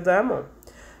is the demo.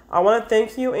 I want to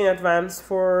thank you in advance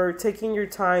for taking your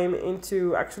time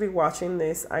into actually watching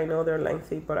this. I know they're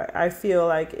lengthy, but I feel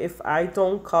like if I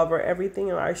don't cover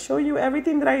everything or I show you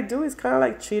everything that I do, it's kind of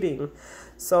like cheating.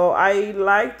 So I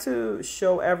like to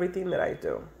show everything that I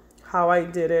do. How I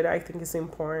did it, I think is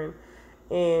important.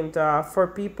 And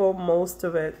for people,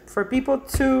 for people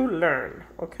to learn,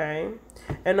 okay?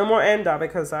 And no more enda,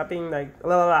 because I've been like,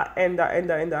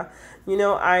 enda. You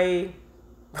know, I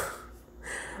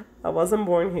wasn't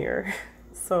born here,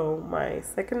 so my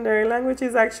secondary language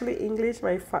is actually English.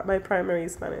 My primary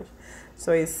is Spanish,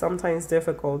 so it's sometimes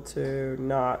difficult to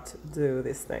not do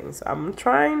these things. I'm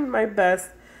trying my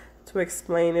best to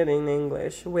explain it in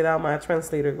English without my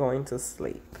translator going to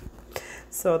sleep.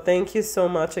 So thank you so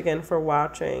much again for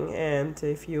watching, and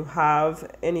if you have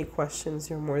any questions,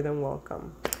 you're more than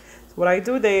welcome. So what I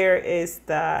do there is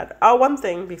that, one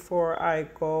thing before I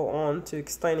go on to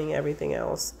explaining everything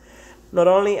else, not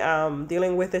only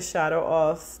dealing with the shadow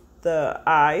of the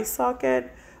eye socket,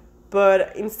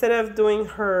 but instead of doing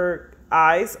her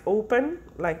eyes open,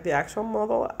 like the actual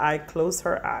model, I closed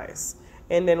her eyes.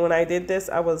 And then when I did this,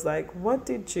 I was like,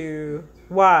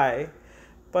 why?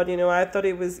 But I thought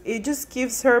it just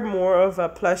gives her more of a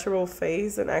pleasurable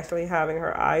face than actually having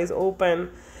her eyes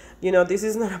open. This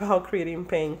is not about creating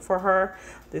pain for her.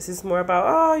 This is more about,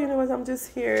 oh, you know what, I'm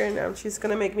just here and she's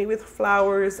gonna make me with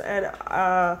flowers and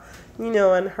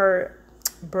and her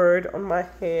bird on my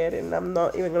head, and I'm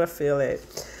not even gonna feel it.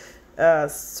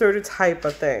 Sort of type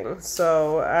of thing.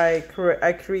 So I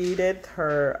created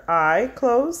her eye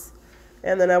closed,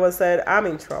 and then I was said, I'm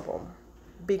in trouble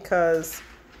because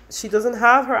she doesn't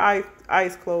have her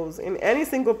eyes closed in any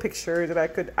single picture that I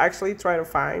could actually try to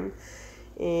find.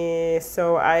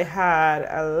 So I had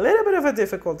a little bit of a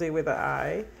difficulty with the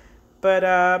eye, but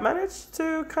managed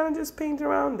to kind of just paint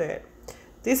around it.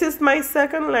 This is my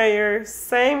second layer,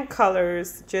 same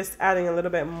colors, just adding a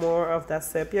little bit more of that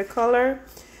sepia color.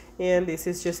 And this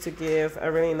is just to give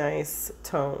a really nice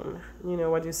tone.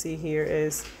 What you see here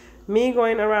is me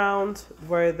going around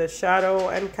where the shadow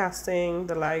and casting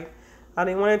the light. I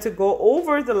didn't want it to go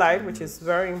over the light, which is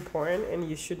very important, and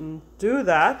you shouldn't do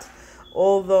that.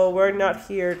 Although we're not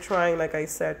here trying, like I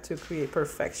said, to create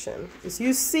perfection. If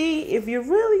you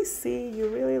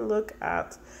really look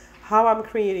at how I'm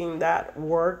creating that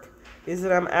work, is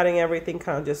that I'm adding everything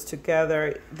kind of just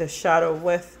together, the shadow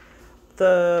with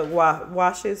the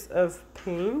washes of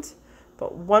paint.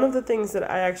 But one of the things that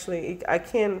I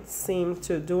can't seem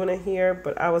to do in here,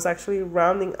 but I was actually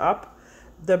rounding up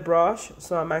the brush.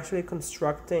 So I'm actually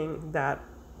constructing that,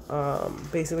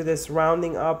 basically this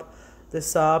rounding up the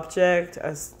subject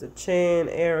as the chin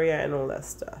area and all that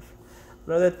stuff.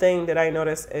 Another thing that I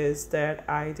noticed is that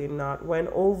I did not went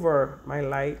over my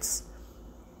lights,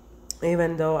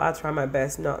 even though I try my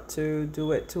best not to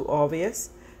do it too obvious,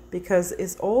 because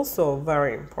it's also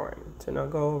very important to not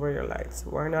go over your lights.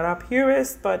 We're not a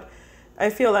purist, but I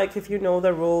feel like if you know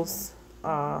the rules,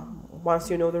 once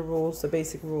you know the rules, the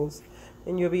basic rules,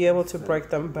 then you'll be able to break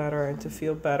them better and to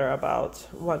feel better about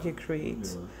what you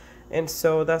create. And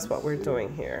so that's what we're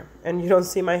doing here. And you don't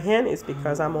see my hand is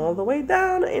because I'm all the way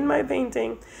down in my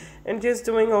painting and just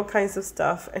doing all kinds of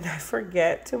stuff, and I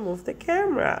forget to move the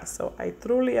camera. So I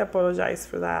truly apologize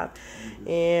for that.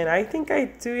 And I think I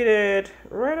did it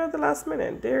right at the last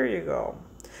minute. There you go.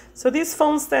 So this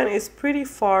phone stand is pretty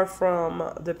far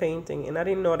from the painting, and I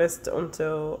didn't notice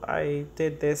until I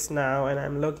did this now and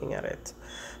I'm looking at it.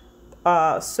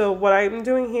 So what I'm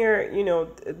doing here,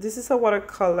 this is a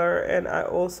watercolor, and I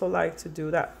also like to do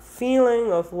that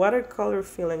feeling of watercolor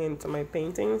feeling into my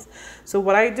paintings. So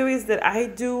what I do is that I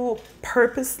do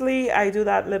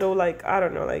that little, like, I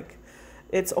don't know, like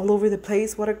it's all over the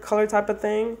place watercolor type of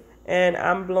thing, and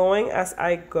I'm blowing as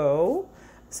I go.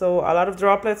 So a lot of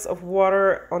droplets of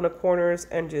water on the corners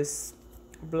and just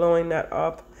blowing that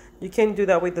up. You can do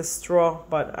that with the straw,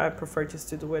 but I prefer just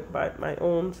to do it by my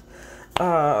own,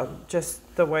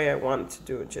 just the way I want to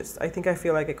do it. I think I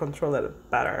feel like I control it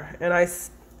better. And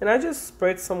I just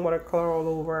sprayed some watercolor all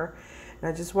over, and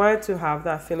I just wanted to have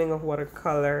that feeling of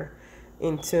watercolor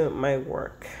into my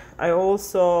work. I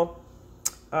also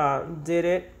did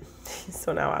it,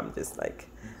 so now I'm just like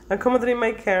accommodating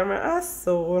my camera.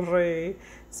 Sorry.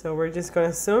 So we're just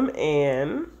gonna zoom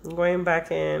in, going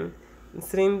back in, and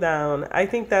sitting down. I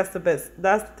think that's the best.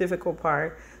 That's the difficult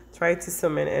part. Try to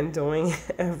zoom in and doing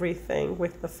everything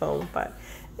with the phone, but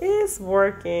it's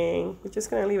working. We're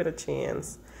just gonna leave it a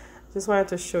chance. Just wanted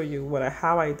to show you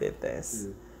how I did this.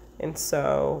 And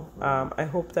so I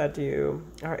hope that you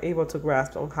are able to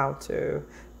grasp on how to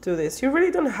do this. You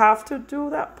really don't have to do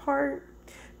that part.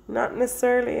 Not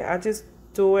necessarily. I just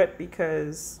do it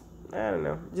because, I don't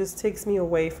know, it just takes me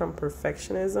away from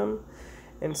perfectionism.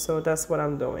 And so that's what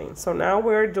I'm doing. So now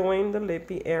we're doing the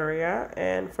lippy area.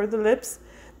 And for the lips,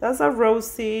 that's a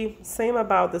rosy,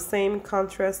 about the same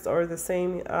contrast or the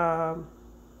same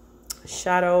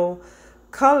shadow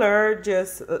color,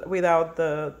 just without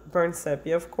the burnt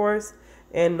sepia, of course,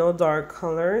 and no dark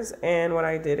colors. And what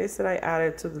I did is that I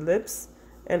added to the lips,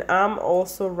 and I'm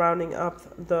also rounding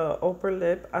up the upper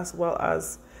lip as well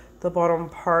as the bottom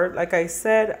part. Like I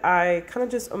said, I kind of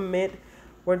just omit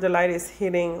where the light is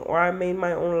hitting, or I made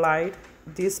my own light.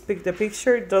 The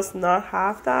picture does not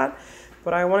have that,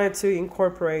 but I wanted to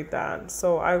incorporate that.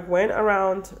 So I went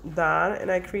around that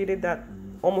and I created that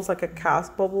almost like a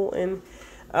cast bubble in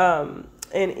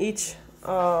each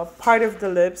part of the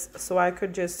lips, so I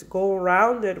could just go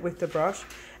around it with the brush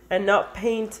and not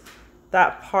paint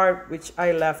that part which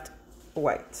I left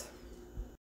white.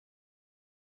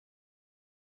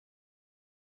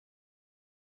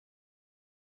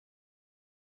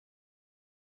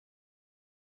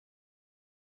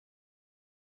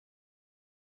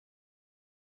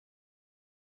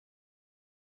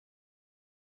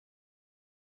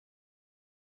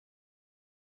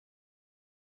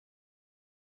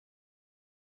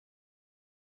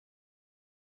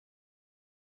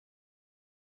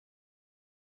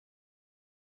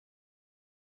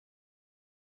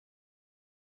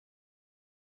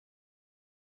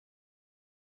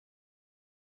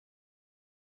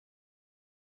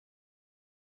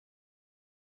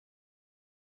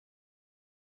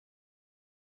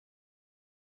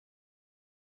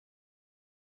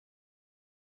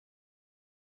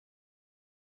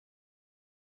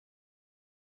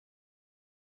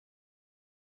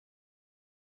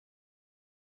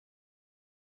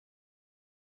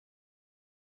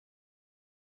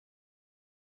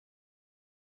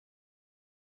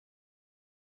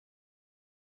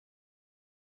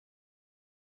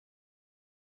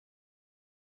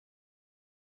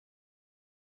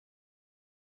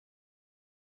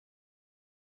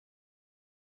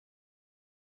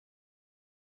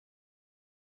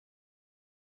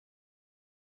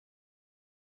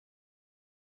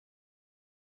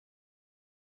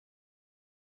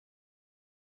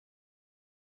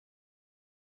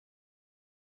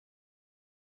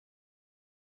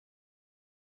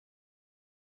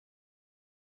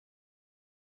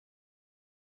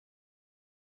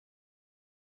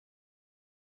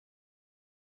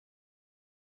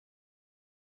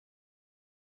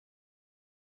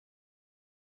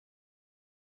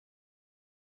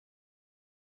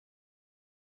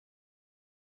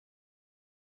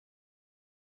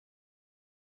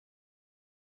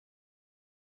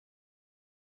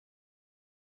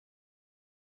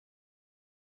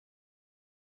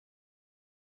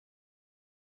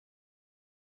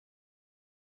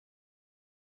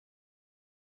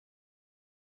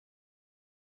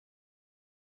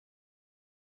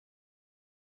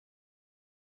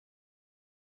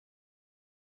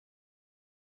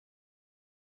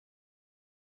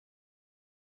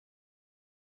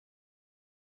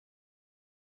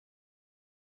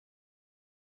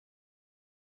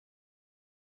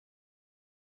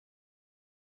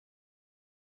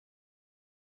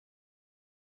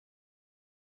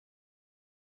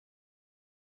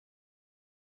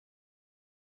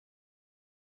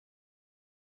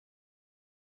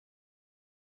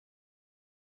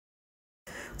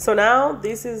 So now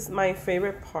this is my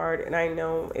favorite part, and I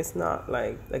know it's not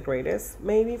like the greatest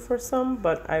maybe for some,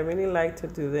 but I really like to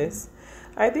do this.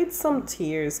 I did some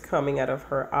tears coming out of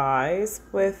her eyes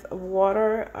with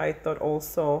water. I thought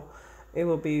also it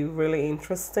will be really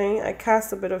interesting. I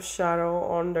cast a bit of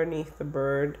shadow underneath the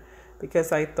bird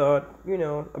because I thought, you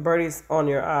know, a bird is on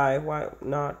your eye. Why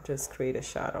not just create a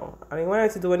shadow? I didn't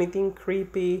want to do anything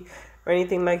creepy or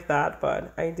anything like that,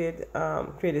 but I did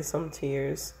created some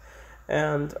tears.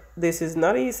 And this is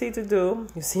not easy to do.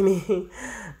 You see me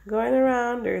going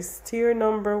around. There's tier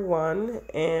number one,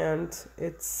 and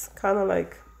it's kind of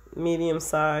like medium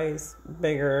size,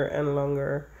 bigger and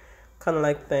longer, kind of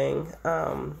like thing.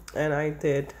 And I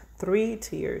did 3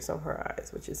 tiers on her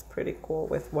eyes, which is pretty cool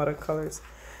with watercolors,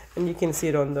 and you can see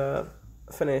it on the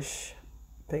finished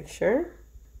picture.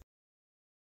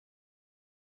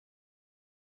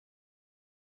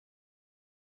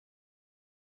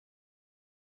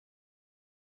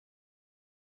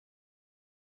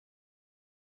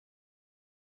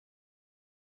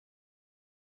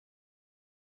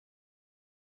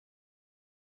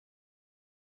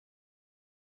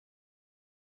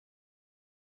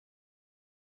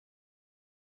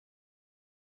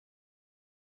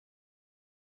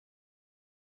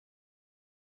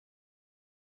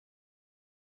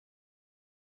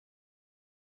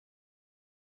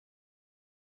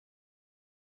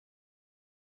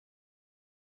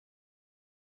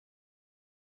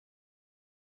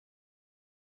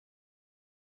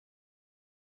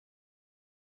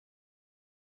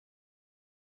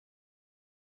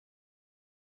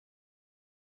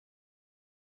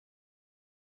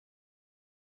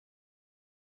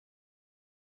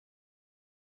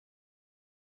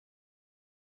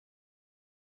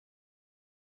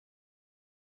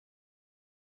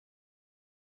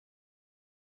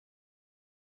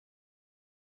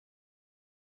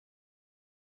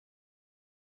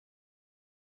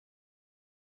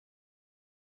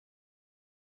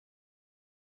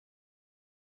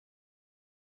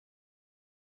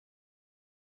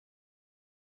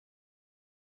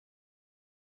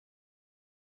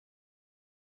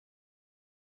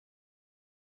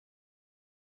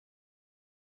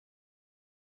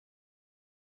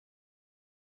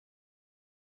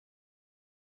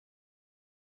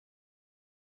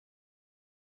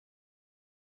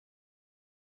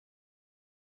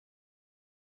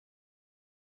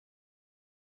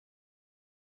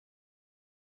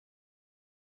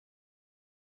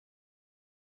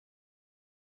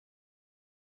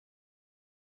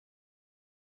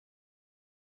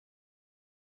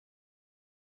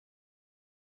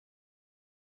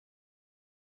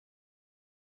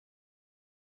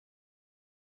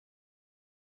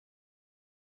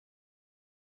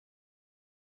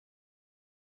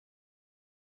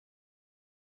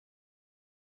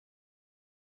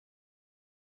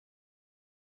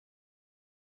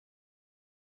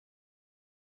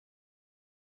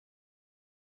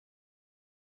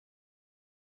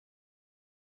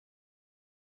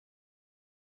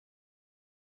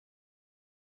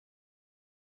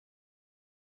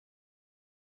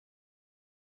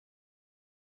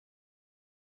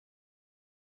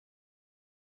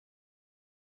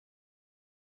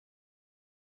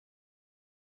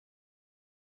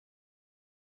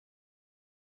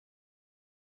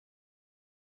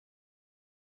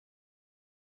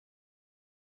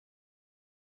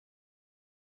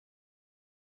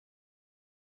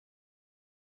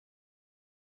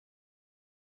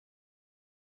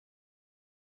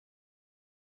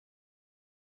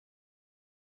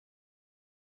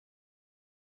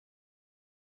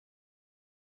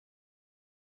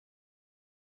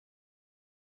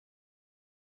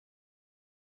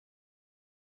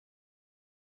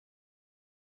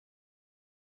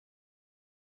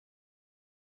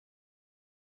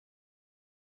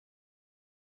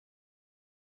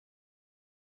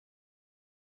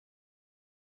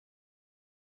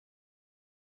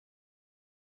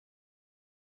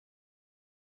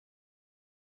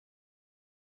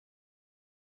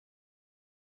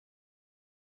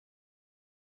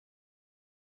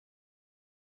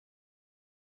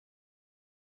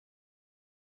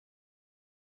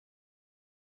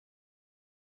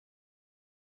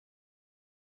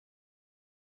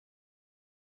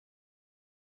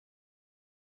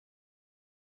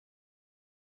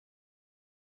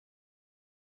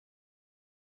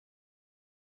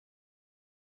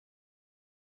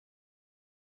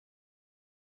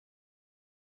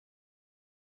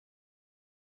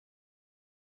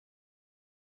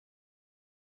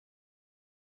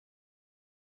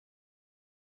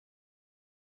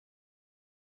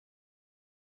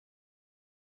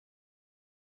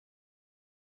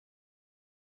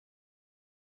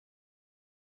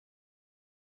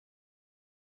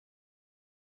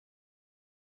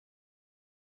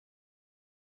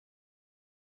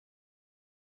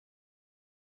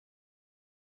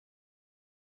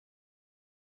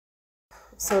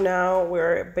 So now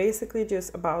we're basically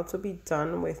just about to be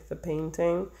done with the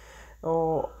painting.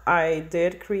 Oh, I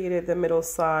did create the middle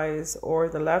size, or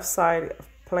the left side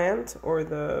plant, or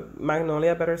the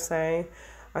magnolia better say.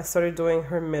 I started doing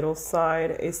her middle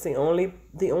side. It's the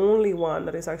only one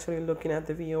that is actually looking at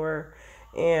the viewer.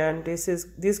 And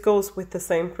this goes with the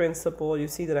same principle. You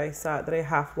see that I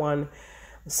have one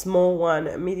small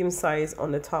one, medium size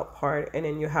on the top part, and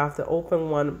then you have the open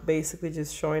one basically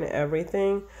just showing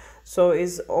everything. So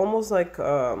it's almost like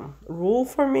rule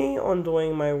for me on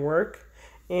doing my work.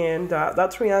 And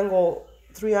that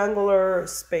triangular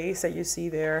space that you see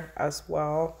there as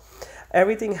well,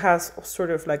 everything has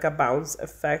sort of like a bounce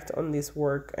effect on this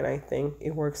work, and I think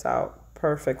it works out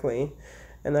perfectly,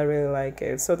 and I really like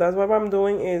it. So that's what I'm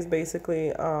doing, is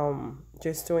basically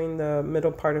just doing the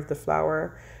middle part of the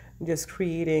flower, just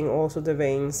creating also the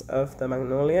veins of the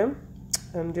magnolia,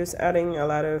 and just adding a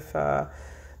lot of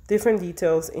different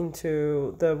details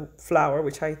into the flower,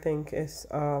 which I think is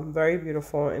very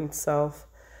beautiful in itself.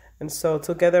 And so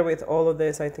together with all of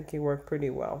this, I think it worked pretty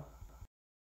well.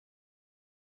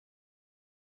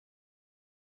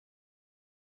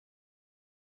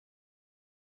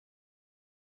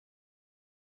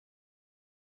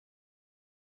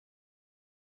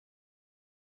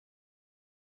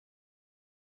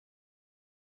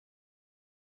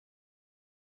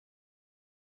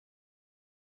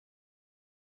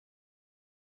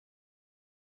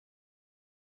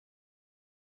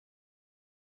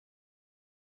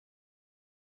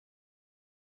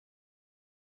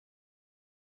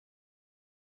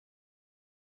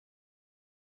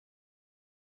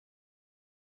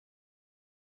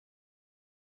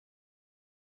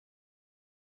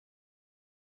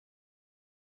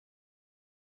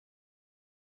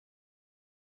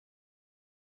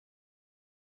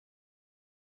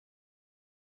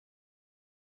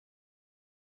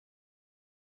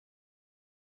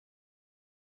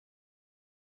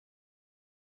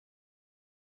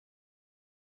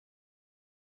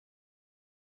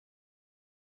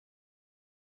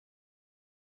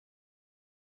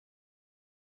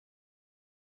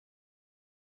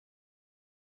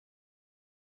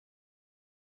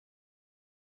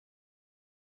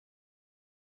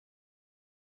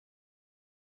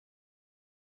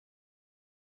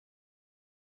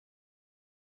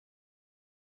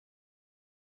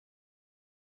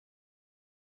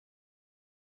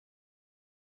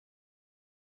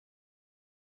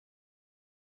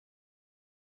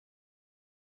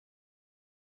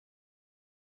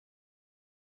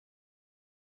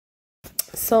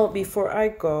 So before I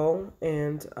go,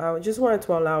 and I just wanted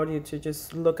to allow you to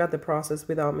just look at the process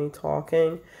without me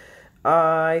talking.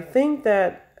 I think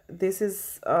that this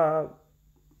is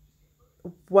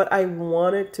what I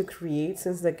wanted to create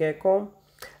since the get-go.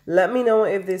 Let me know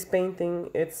if this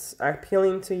painting it's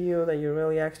appealing to you, that you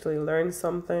really actually learned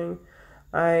something.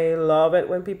 I love it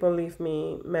when people leave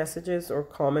me messages or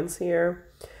comments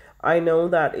here. I know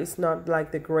that it's not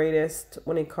like the greatest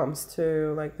when it comes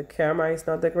to like the camera is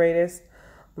not the greatest.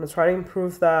 I'm gonna try to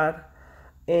improve that.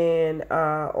 And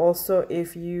also,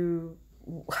 if you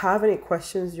have any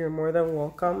questions, you're more than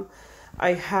welcome.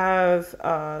 I have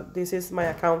this is my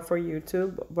account for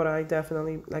YouTube, but I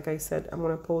definitely, like I said, I'm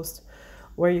gonna post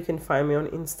where you can find me on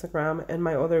Instagram and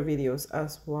my other videos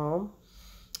as well.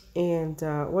 And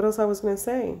what else I was gonna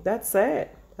say? That's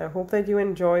it. I hope that you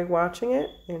enjoy watching it,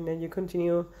 and that you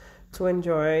continue to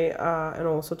enjoy and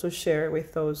also to share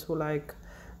with those who like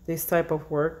this type of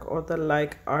work or that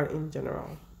like art in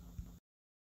general.